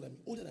 8 years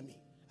older than me.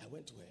 I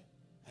went to her.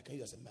 I can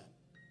use as a man. I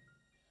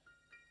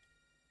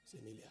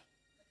said, Emilia.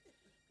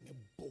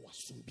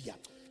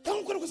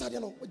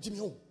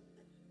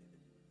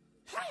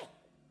 Hey!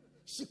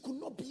 She could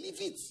not believe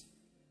it.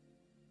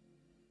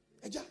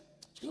 Eja,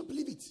 she could not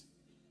believe it.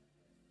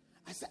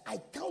 I said, I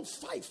count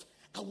 5.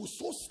 I will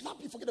so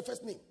slap you, forget the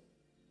first name.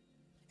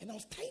 And I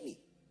was tiny.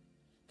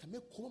 Can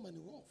make come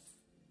and rough.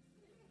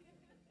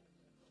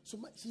 So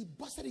she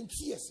busted in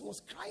tears and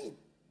was crying.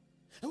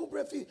 And me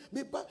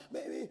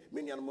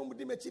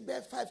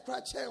 5 cry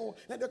chair.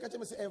 And I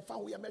say, and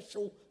found we are met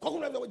show.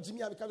 Jimmy,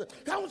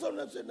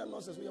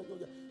 nonsense.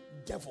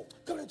 Devil.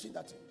 Come and change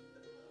that thing.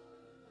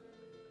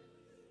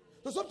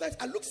 So sometimes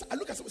I look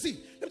at some.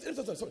 See,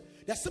 sorry.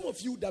 There are some of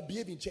you that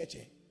behave in church.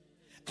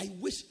 I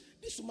wish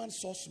this woman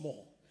saw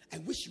small. I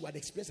wish you had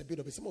experienced a bit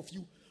of it. Some of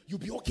you, you'll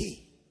be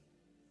okay.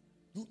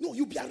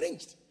 You'll be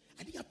arranged.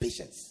 I didn't have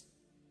patience.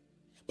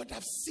 But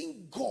I've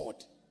seen God.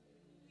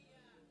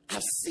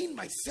 I've seen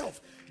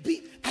myself.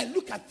 I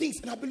look at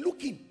things and I've been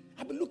looking,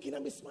 I've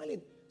been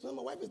smiling. So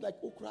my wife is like,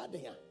 oh, cry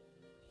there.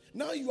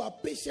 Now you are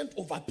patient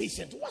over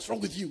patient. What's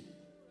wrong with you?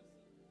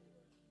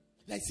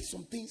 And I see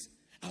some things.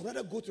 I'd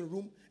rather go to a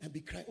room and be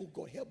crying, oh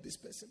God, help this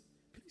person.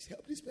 Please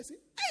help this person.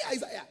 Hey,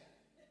 Isaiah.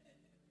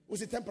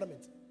 What's it?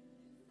 Temperament.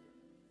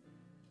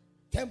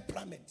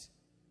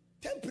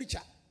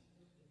 Temperature.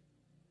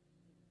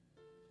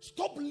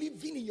 Stop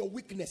living in your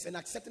weakness and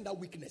accepting that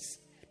weakness.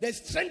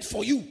 There's strength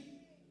for you.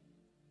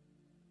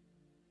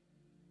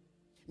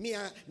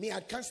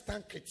 I can't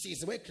stand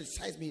criticism. When you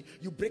criticize me,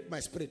 you break my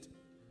spirit.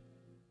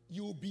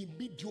 You will be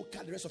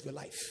mediocre the rest of your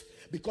life.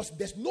 Because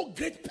there's no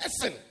great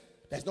person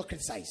that's not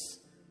criticized.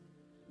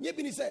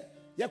 He said,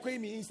 you're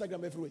calling me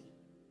Instagram everywhere.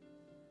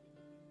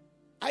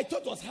 I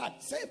thought it was hard.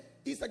 Say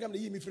Instagram, they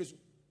give me free.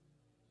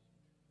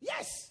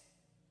 Yes.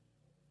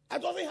 I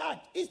thought it hard.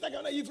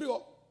 Instagram, they give free.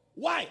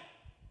 Why?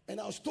 And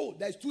I was told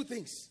there's 2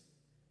 things.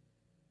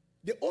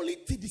 The only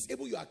thing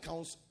disable your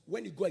accounts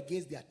when you go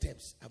against their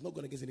terms. I've not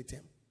gone against any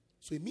term.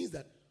 So it means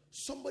that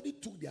somebody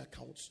took their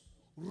accounts,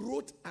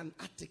 wrote an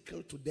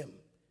article to them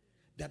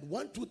that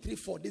 1, 2, 3,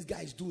 4 this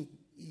guy is doing.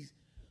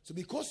 So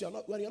because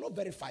when you're not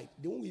verified,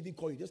 they won't even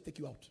call you, just take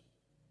you out.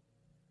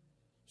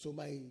 So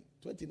my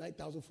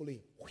 29,000 following,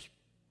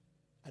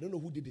 I don't know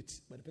who did it,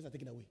 but the person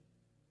taken away.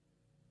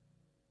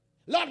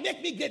 Lord,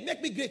 make me great,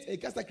 make me great. And you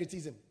can't start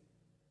criticism.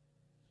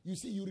 You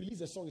see, you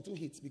release a song, it will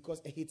hit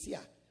because a hit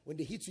here, when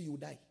they hit you, you will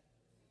die.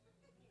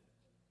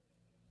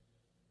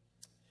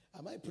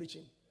 Am I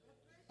preaching?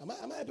 Am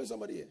I helping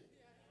somebody here?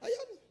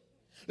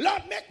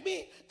 Lord, make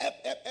me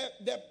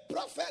the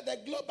prophet, the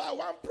global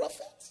one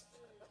prophet.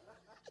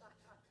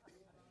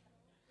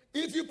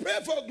 If you pray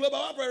for global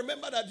one,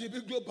 remember that you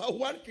be global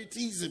one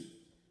criticism.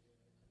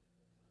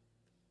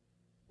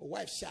 A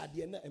wife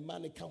shadi and a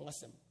man can't wash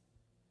them.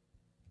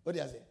 What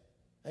do you say?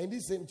 And in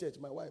this same church,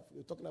 my wife,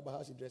 we're talking about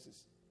how she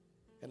dresses.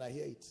 And I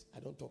hear it. I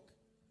don't talk.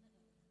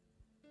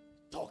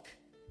 Talk.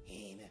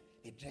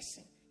 The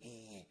dressing.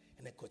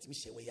 And I cut me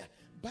share where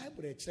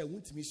Bible I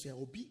want to me share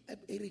will be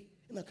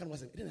and I can't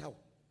was it didn't how.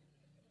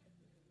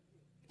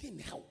 It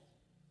didn't how.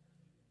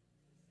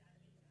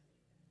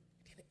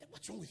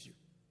 What's wrong with you?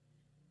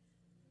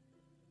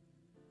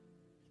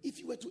 If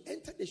you were to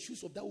enter the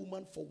shoes of that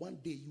woman for one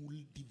day, you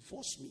will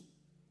divorce me.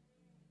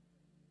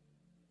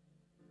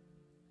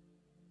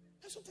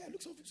 And sometimes I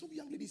look some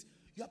young ladies,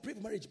 you are praying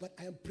for marriage, but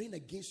I am praying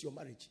against your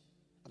marriage.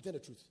 I'm telling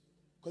the truth.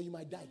 Because you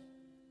might die.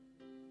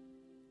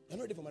 You're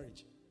not ready for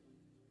marriage.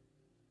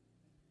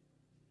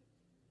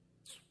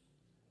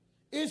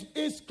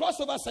 It's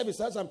crossover service.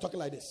 As I'm talking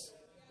like this.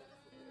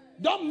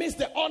 Don't miss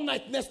the all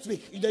night next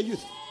week in the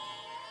youth.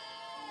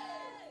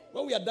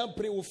 When we are done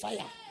praying, we'll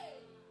fire.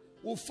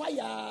 We'll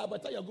fire. By the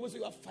time you're going to say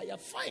you have fire,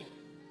 fine.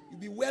 You'll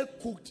be well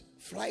cooked,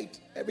 fried,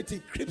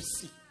 everything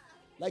crispy.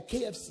 Like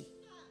KFC.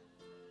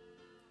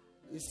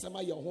 It's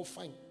summer your whole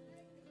fine.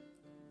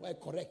 Why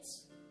correct?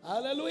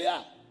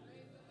 Hallelujah.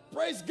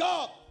 Praise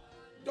God.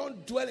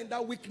 Don't dwell in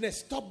that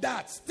weakness. Stop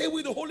that. Stay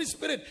with the Holy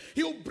Spirit.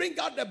 He will bring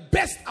out the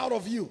best out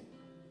of you.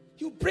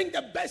 He will bring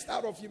the best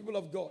out of you, people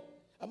of God.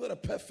 I'm not a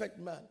perfect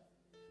man,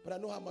 but I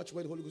know how much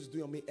work the Holy Ghost is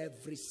doing on me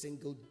every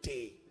single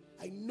day.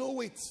 I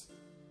know it.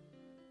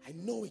 I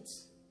know it.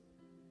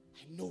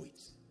 I know it.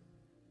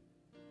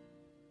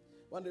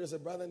 One day there was a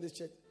brother in this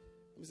church.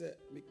 He said,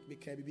 "Me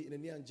can be in a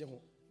He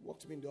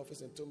walked to me in the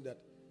office and told me that,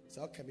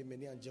 "So how can be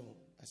many and Jemo?"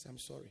 I said, "I'm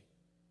sorry.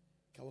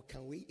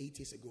 Can we 8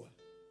 years ago?"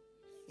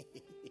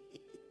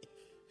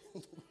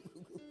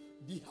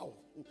 Be how?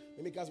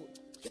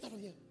 Get out of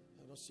here.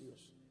 I'm not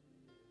serious.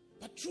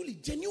 But truly,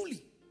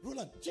 genuinely,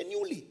 Roland,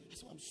 genuinely, I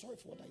said, "I'm sorry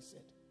for what I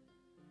said."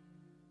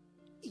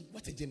 Hey,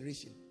 what a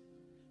generation.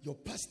 Your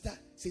pastor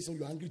says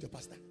something, you're angry with your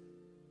pastor.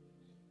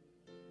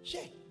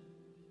 Share.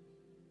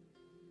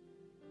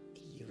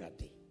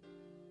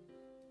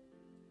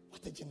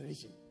 What a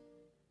generation.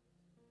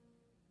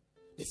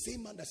 The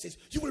same man that says,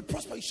 "You will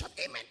prosper," you shout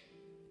amen.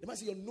 The man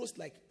says, "Your nose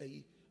like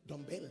a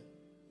dumbbell."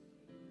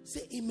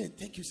 Say amen.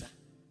 Thank you, sir.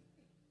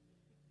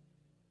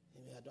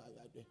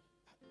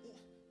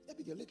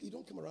 Abigail, lately you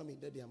don't come around me.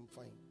 Daddy, I'm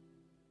fine.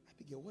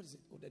 Abigail, what is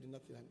it? Oh, Daddy,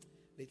 nothing.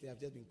 Lately I've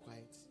just been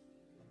quiet.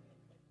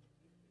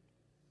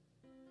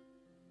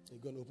 You're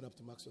going to open up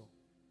to Maxwell.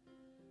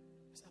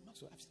 I said,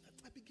 "Maxwell, I've seen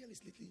that Abigail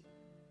is lately."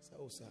 I said,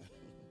 "Oh, sir,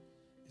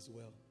 it's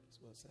well. It's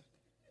well, sir.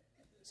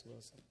 It's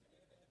well, sir."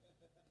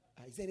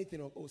 Is there anything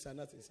wrong? "Oh, sir,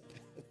 nothing, sir."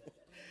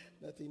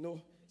 Nothing.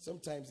 No.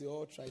 Sometimes they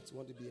all try to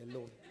want to be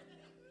alone.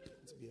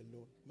 To be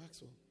alone.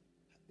 "Maxwell,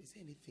 is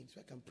there anything so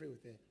I can pray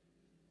with her?"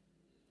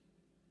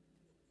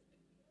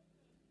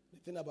 The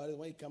thing about it,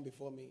 when you come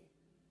before me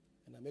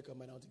and I make up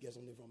my mind to get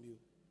something from you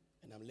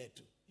and I'm led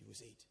to, you will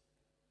say it.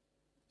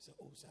 So,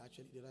 "Oh, sir,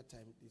 actually, the other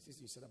time, the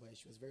sister you said about it,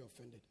 she was very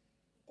offended."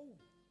 Oh,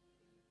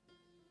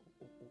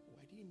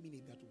 I didn't mean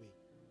it that way.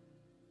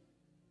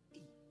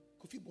 Hey,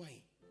 Kofi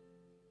Boy,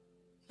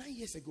 9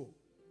 years ago,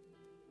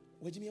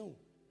 where'd you mean?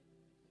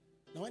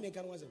 Now, when I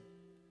can't was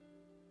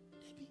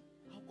Debbie,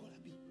 how could I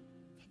be?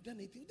 If I've done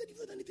anything, Daddy, if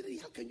you've done anything,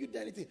 how can you do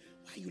anything?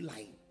 Why are you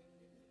lying?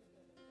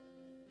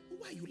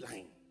 Why are you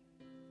lying?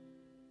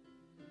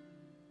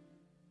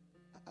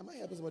 Am I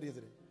helping somebody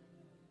yesterday?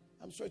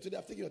 I'm sorry, today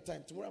I've taken your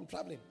time. Tomorrow I'm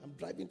traveling. I'm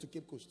driving to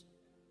Cape Coast.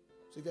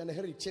 So if you're in a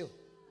hurry, chill.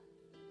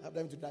 I have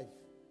time to drive.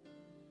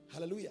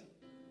 Hallelujah.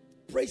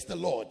 Praise the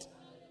Lord.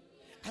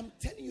 I'm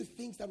telling you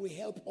things that will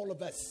help all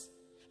of us.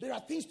 There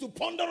are things to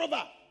ponder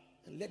over.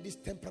 And let this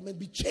temperament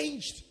be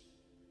changed.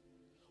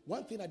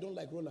 One thing I don't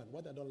like, Roland,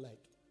 what I don't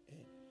like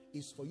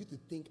is for you to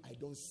think I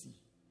don't see.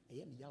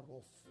 I am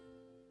Yarof.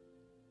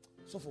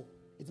 So for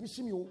it's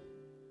me.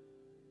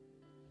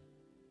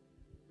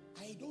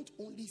 I don't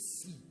only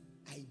see,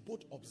 I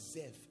both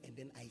observe and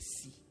then I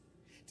see.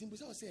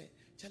 Timbusa will say,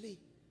 "Charlie,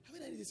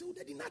 haven't I anything?" Say, "Oh,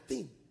 Daddy,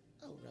 nothing."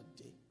 Oh,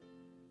 Rabbi.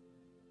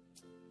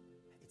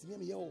 It's me,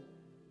 I'm here.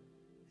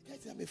 The guy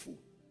said, "I'm a fool."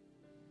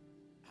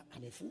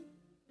 I'm a fool?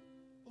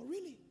 Oh,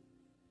 really?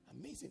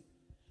 Amazing.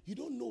 You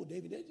don't know,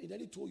 David.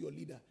 Daddy told your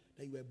leader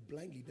that you were a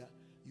blind leader.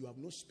 You have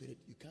no spirit.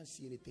 You can't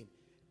see anything.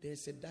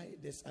 There's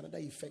another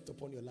effect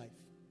upon your life.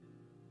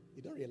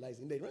 You don't realize.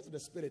 In the rest of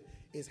the spirit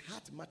is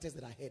heart matters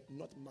that are head,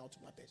 not mouth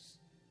matters.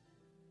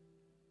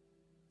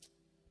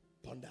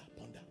 Ponder,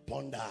 ponder,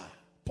 ponder,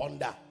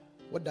 ponder.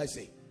 What did I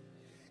say?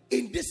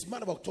 In this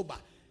month of October,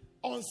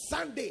 on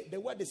Sunday,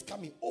 the word is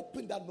coming.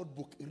 Open that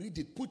notebook, read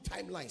it, put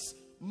timelines.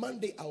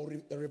 Monday, I'll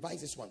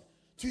revise this one.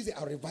 Tuesday,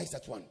 I'll revise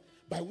that one.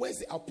 By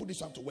Wednesday, I'll put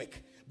this one to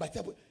work.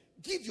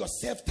 Give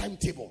yourself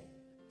timetable.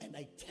 And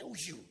I tell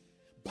you,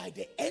 by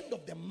the end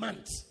of the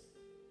month,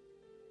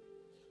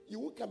 you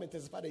won't come and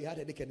testify that you had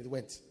a headache and it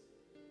went.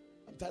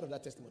 I'm tired of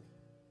that testimony.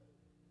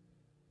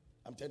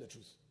 I'm telling the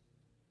truth.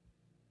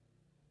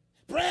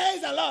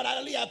 Praise the Lord.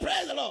 Hallelujah.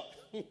 Praise the Lord.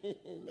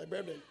 My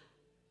brethren.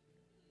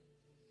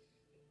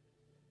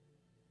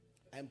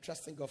 I am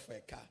trusting God for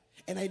a car.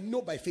 And I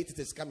know by faith it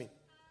is coming.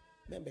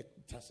 Remember,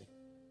 trusting.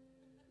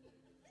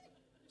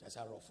 That's a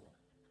rough one.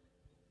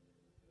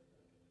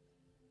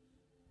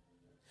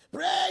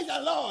 Praise the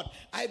Lord.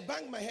 I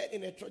banged my head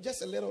in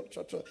just a little,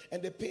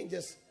 and the pain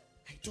just,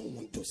 I don't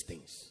want those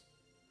things.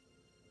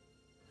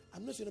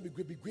 I'm not saying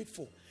be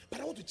grateful,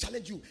 but I want to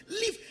challenge you.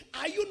 Live.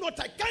 Are you not?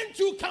 Can't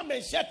you come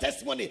and share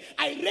testimony?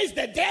 I raised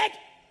the dead.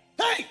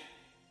 Hey,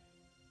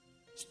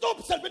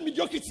 stop celebrating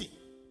mediocrity.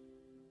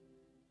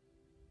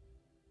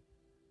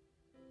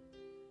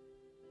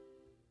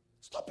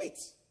 Stop it.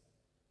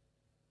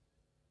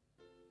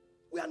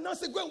 We are now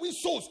saying go and win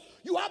souls.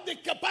 You have the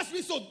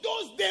capacity. So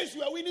those days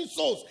you are winning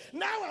souls.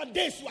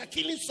 Nowadays you are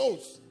killing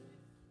souls.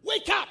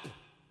 Wake up.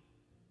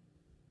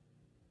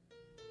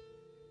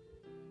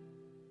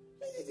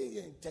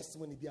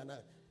 Testimony.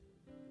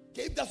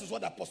 Okay, if that was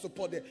what Apostle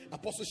Paul, the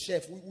Apostle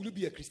Chef, will you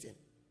be a Christian?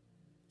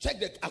 Check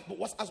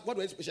what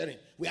were they sharing?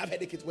 We have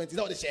headache. It went. Is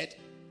that what they said?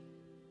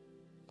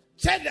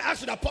 Check the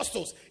Acts of the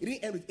Apostles. It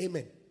didn't end with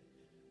amen.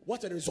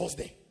 What are the results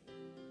there?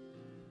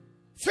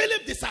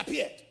 Philip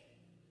disappeared.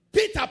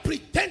 Peter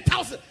preached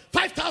 10,000,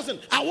 5,000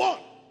 are won.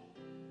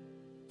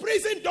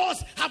 Prison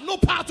doors have no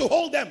power to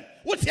hold them.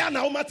 What's your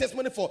now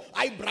testimony for?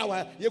 Eyebrow,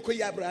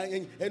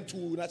 and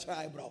two natural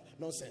eyebrow.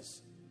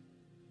 Nonsense.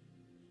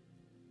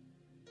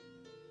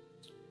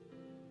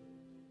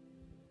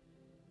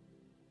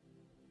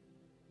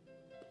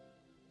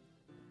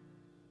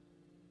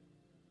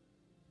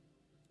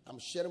 I'm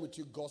sharing with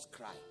you God's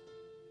cry,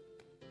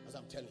 as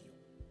I'm telling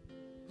you.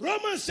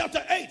 Romans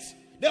chapter 8,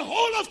 the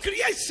whole of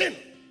creation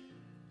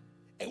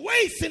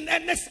awaits in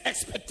earnest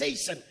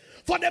expectation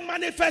for the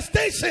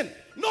manifestation,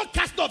 not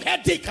cast of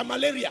headache and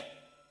malaria.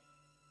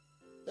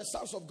 The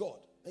sons of God,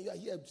 and you are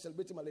here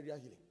celebrating malaria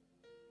healing.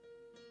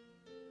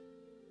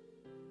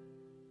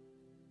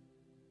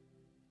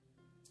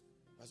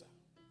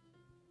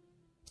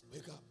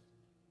 Wake up.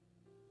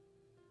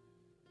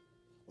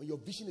 When your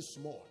vision is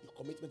small, your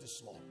commitment is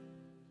small.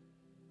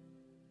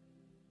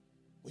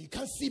 When you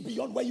can't see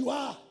beyond where you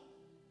are,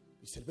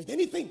 you celebrate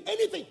anything.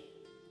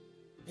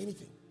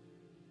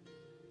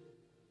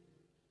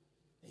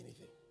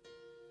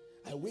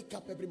 I wake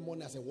up every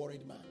morning as a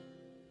worried man.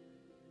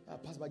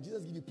 Pastor,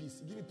 Jesus give me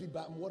peace. Give me peace,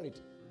 but I'm worried.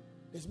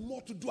 There's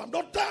more to do. I'm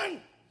not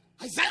done.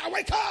 Isaiah,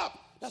 wake up.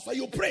 That's why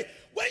you pray.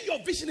 When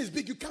your vision is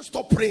big, you can't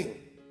stop praying.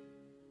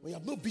 When you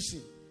have no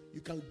vision,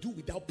 you can do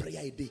without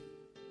prayer a day.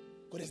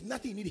 Because there's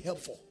nothing you need help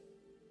for.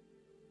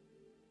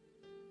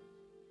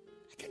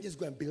 I can't just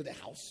go and build a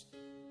house,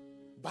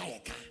 buy a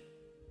car,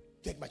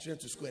 take my children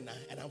to school, and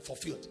I'm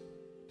fulfilled.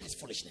 That's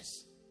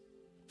foolishness.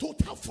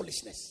 Total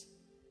foolishness.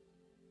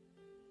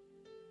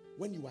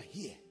 When you are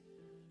here,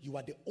 you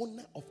are the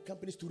owner of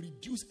companies to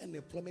reduce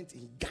unemployment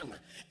in Ghana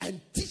and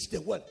teach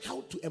the world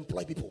how to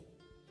employ people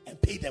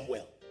and pay them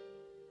well.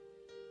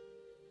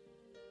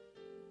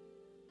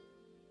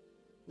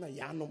 Now,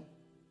 Yanum.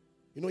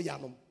 You know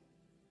Yanum?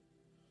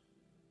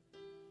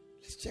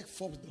 Let's check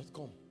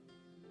Forbes.com.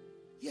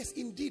 Yes,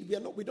 indeed,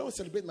 we don't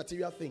celebrate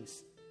material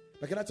things.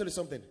 But can I tell you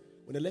something?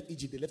 When they left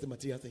Egypt, they left the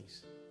material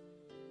things.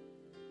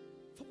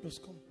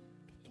 Forbes.com.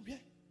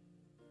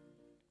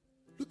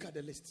 Look at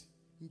the list.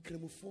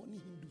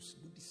 Incremophony, Hindus,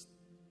 Buddhists.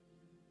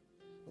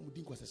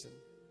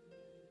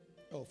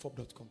 Oh,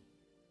 Forbes.com.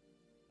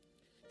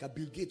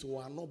 Bill Gates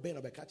or no Ben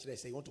or catch they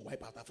say you want to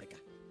wipe out Africa.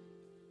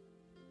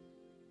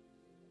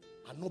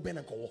 And no Ben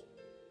and go.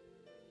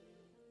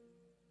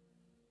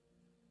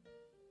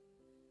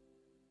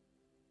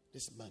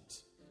 This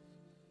month,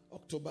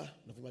 October,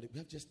 November, we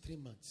have just 3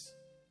 months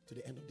to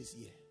the end of this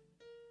year.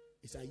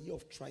 It's a year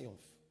of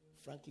triumph.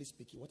 Frankly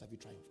speaking, what have you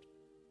triumphed?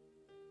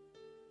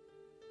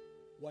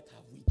 What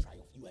have we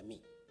triumphed? You and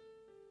me.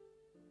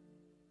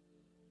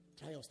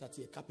 Triumph starts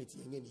here. Capit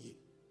here.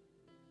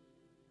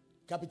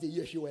 Capit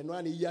here. She went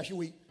one year. She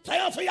we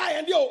triumph for ya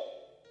and yo.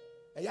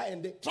 Ya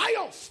and the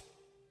triumph.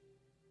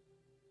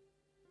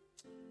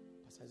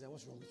 Pastor Isaiah,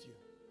 what's wrong with you?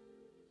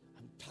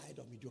 I'm tired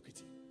of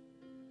mediocrity.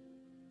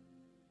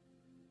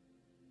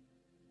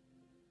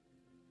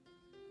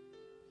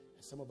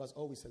 And some of us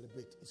always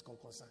celebrate. It's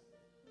concern.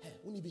 Hey,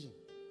 we need vision.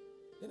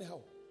 Then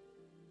how?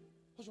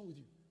 What's wrong with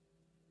you?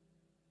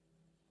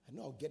 I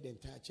know I'll get the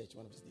entire church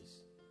one of these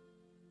days.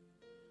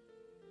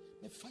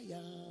 Me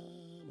fire,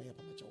 my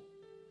papa chow.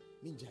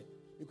 Minjai,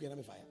 me kuya na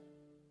me fire.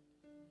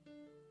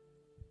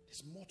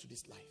 There's more to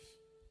this life.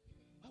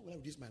 Why would I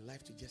reduce my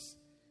life to just?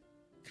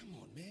 Come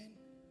on, man.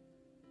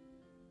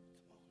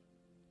 Come on.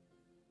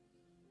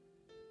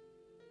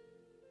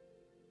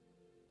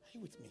 Are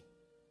you with me?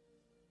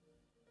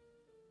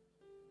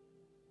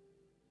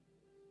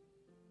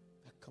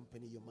 That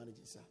company you're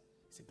managing, sir,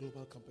 it's a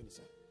global company,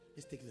 sir.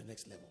 Let's take it to the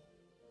next level.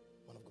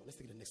 Man of God, let's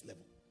take it to the next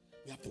level.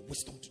 We have the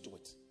wisdom to do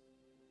it.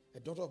 A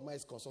daughter of mine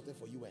is consulting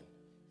for UN,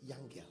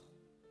 young girl.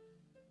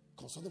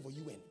 Consulting for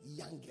UN,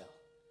 young girl.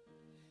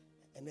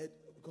 And then,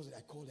 because I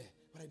called her,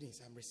 what I did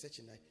is I'm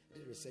researching. I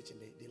did research and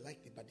they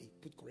liked it, but they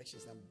put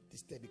corrections. I'm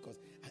disturbed because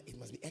it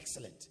must be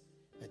excellent.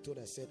 I told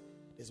her, I said,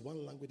 there's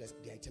one language that's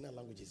the eternal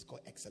language, is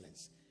called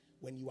excellence.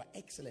 When you are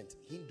excellent,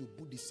 Hindu,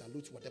 Buddhist,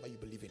 salute whatever you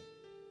believe in.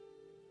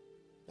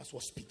 That's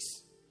what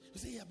speaks. You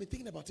say, I've been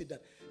thinking about it,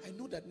 that I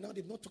know that now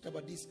they've not talked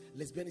about this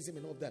lesbianism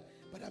and all of that.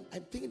 But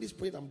I'm thinking this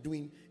project I'm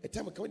doing, a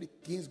time when the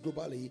Kings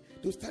globally,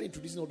 they'll start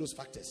introducing all those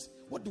factors.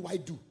 What do? I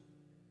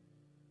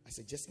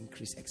said, just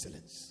increase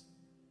excellence.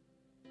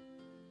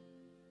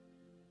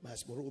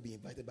 Mas Moro will be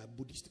invited by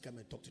Buddhists to come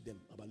and talk to them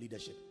about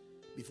leadership.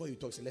 Before you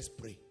talk, say, let's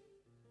pray.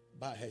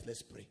 Bow our heads,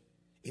 let's pray.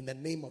 In the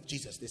name of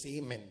Jesus, they say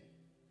amen.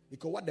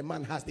 Because what the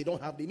man has, they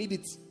don't have, they need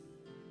it.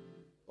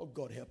 Oh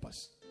God, help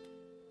us.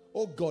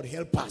 Oh God,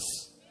 help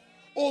us.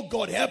 Oh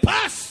God, help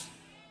us.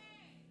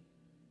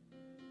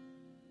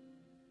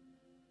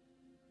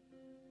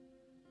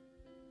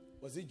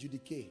 Was it Judy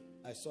K?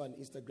 I saw on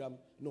Instagram,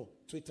 no,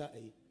 Twitter,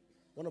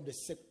 one of the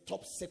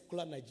top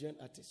secular Nigerian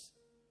artists.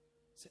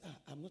 Say,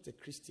 I'm not a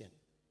Christian,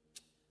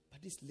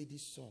 but this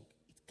lady's song,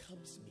 it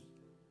calms me.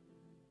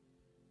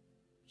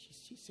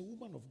 She's a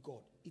woman of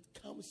God. It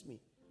calms me.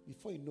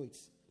 Before you know it,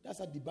 that's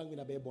how the bang when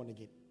I'm born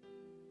again.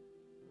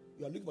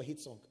 You are looking for a hit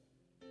song.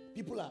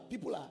 People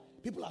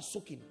are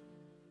soaking.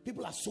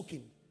 People are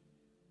soaking.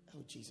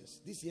 Oh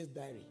Jesus! This year's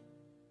diary.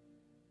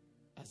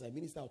 As I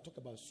minister, I'll talk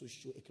about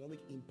socio-economic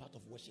impact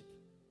of worship.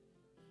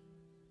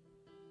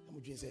 I'm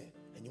going to say,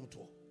 "And you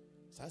too."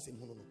 Sanse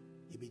no.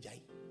 Ebejai.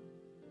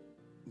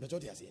 But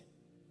what here?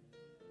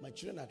 My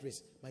children are at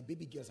risk. My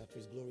baby girls are at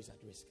risk. Glory is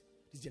at risk.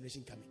 This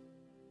generation coming.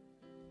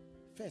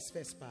 First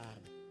palm.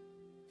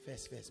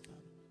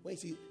 When you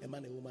see a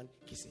man and a woman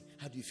kissing,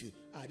 how do you feel?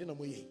 I don't know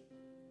what you.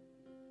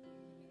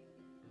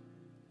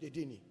 They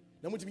didn't.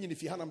 Now,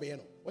 if you have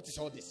what is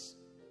all this?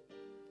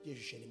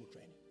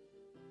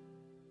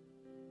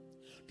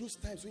 Those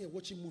times when you're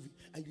watching movie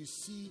and you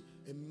see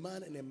a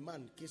man and a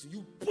man kissing,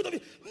 you put on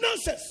it.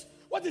 Nonsense!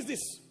 What is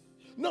this?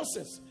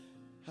 Nonsense!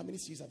 How many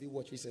series have you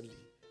watched recently?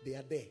 They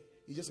are there.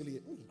 You just only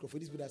for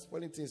these people are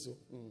spoiling things. So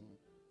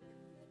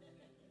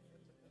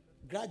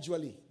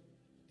gradually,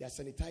 they are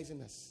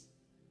sanitizing us.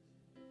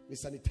 The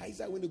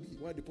sanitizer when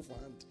they put for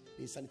hand,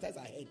 they sanitize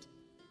our head.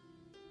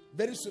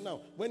 Very soon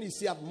now, when you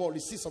see at mall, you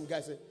see some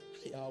guys say,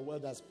 hey, our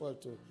world has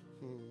spoiled too.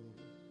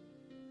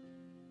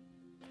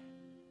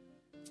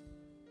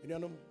 You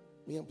know,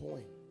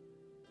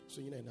 so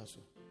you know now. So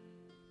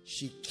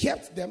she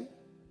kept them.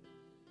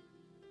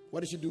 What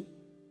did she do?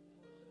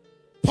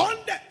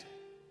 Pondered.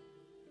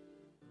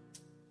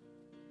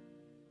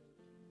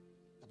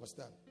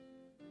 Apostle,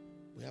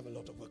 we have a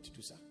lot of work to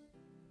do, sir.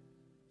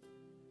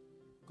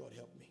 God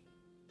help me.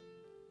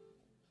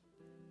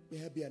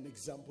 May I be an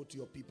example to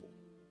your people.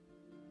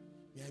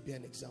 May I be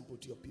an example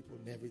to your people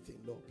in everything.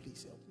 Lord,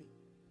 please help me.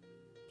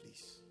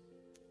 Please.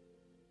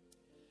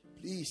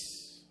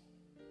 Please.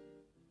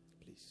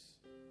 Please.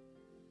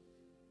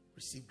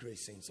 Receive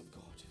grace, saints of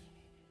God.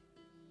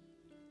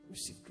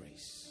 Receive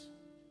grace.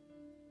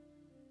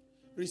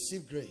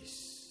 Receive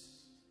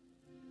grace.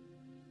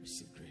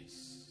 Receive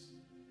grace.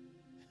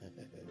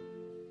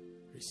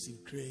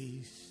 Receive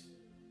grace.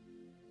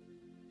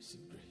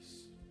 Receive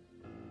grace.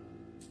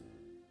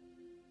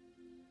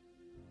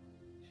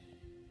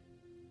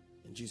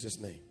 In Jesus'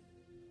 name.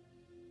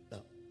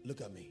 Now,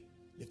 look at me.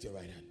 Lift your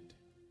right hand.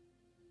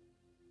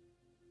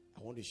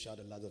 I want to shout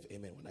a lot of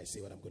amen when I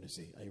say what I'm going to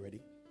say. Are you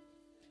ready?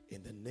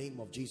 In the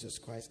name of Jesus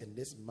Christ, in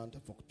this month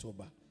of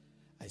October,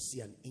 I see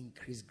an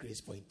increased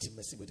grace for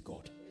intimacy with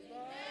God.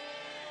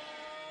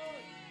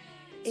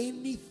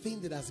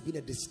 Anything that has been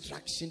a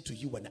distraction to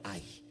you and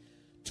I,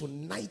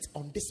 tonight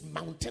on this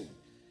mountain,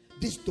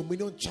 this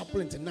Dominion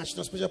Chapel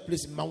International Special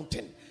Place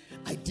mountain,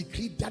 I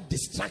decree that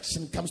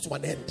distraction comes to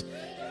an end.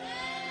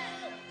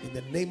 In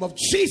the name of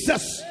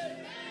Jesus,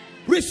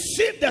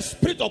 receive the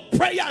spirit of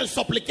prayer and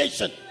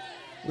supplication.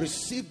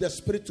 Receive the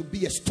spirit to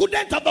be a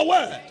student of the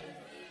word.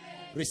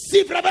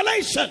 Receive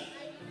revelation.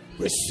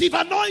 Receive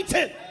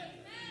anointing.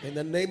 In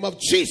the name of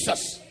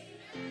Jesus,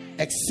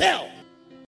 excel.